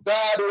large, oh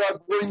God, who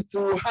are going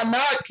through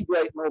anarchy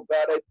right now,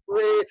 God. I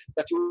pray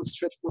that you will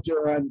stretch forth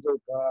your hands, oh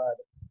God.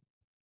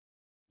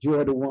 You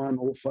are the one,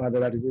 oh Father,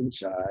 that is in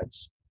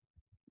charge.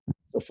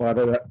 So,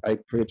 Father, I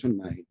pray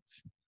tonight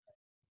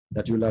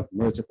that you'll have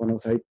mercy upon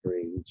us, I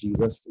pray, in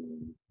Jesus'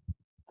 name.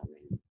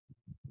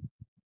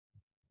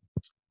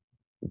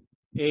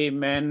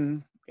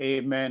 Amen.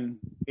 Amen.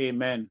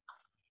 Amen.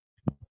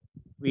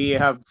 We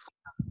have,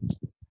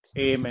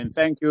 amen.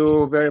 Thank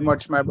you very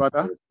much, my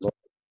brother.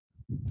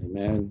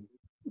 Amen.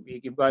 We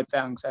give God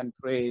thanks and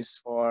praise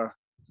for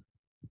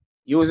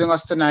using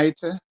us tonight.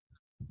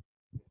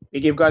 We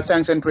give God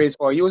thanks and praise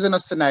for using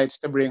us tonight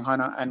to bring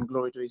honor and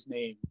glory to his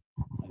name.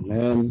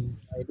 Amen.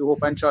 I do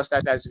hope and trust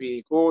that as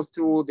we go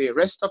through the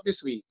rest of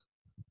this week,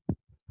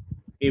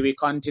 we will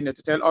continue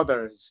to tell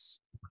others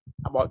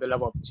about the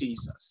love of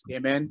Jesus.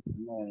 Amen.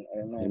 Amen.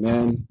 Amen.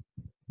 Amen.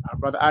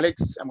 Brother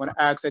Alex, I'm going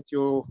to ask that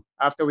you,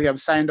 after we have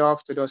signed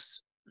off, to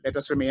just let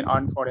us remain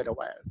on for a little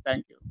while.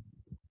 Thank you.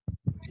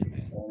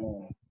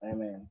 Amen.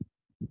 Amen.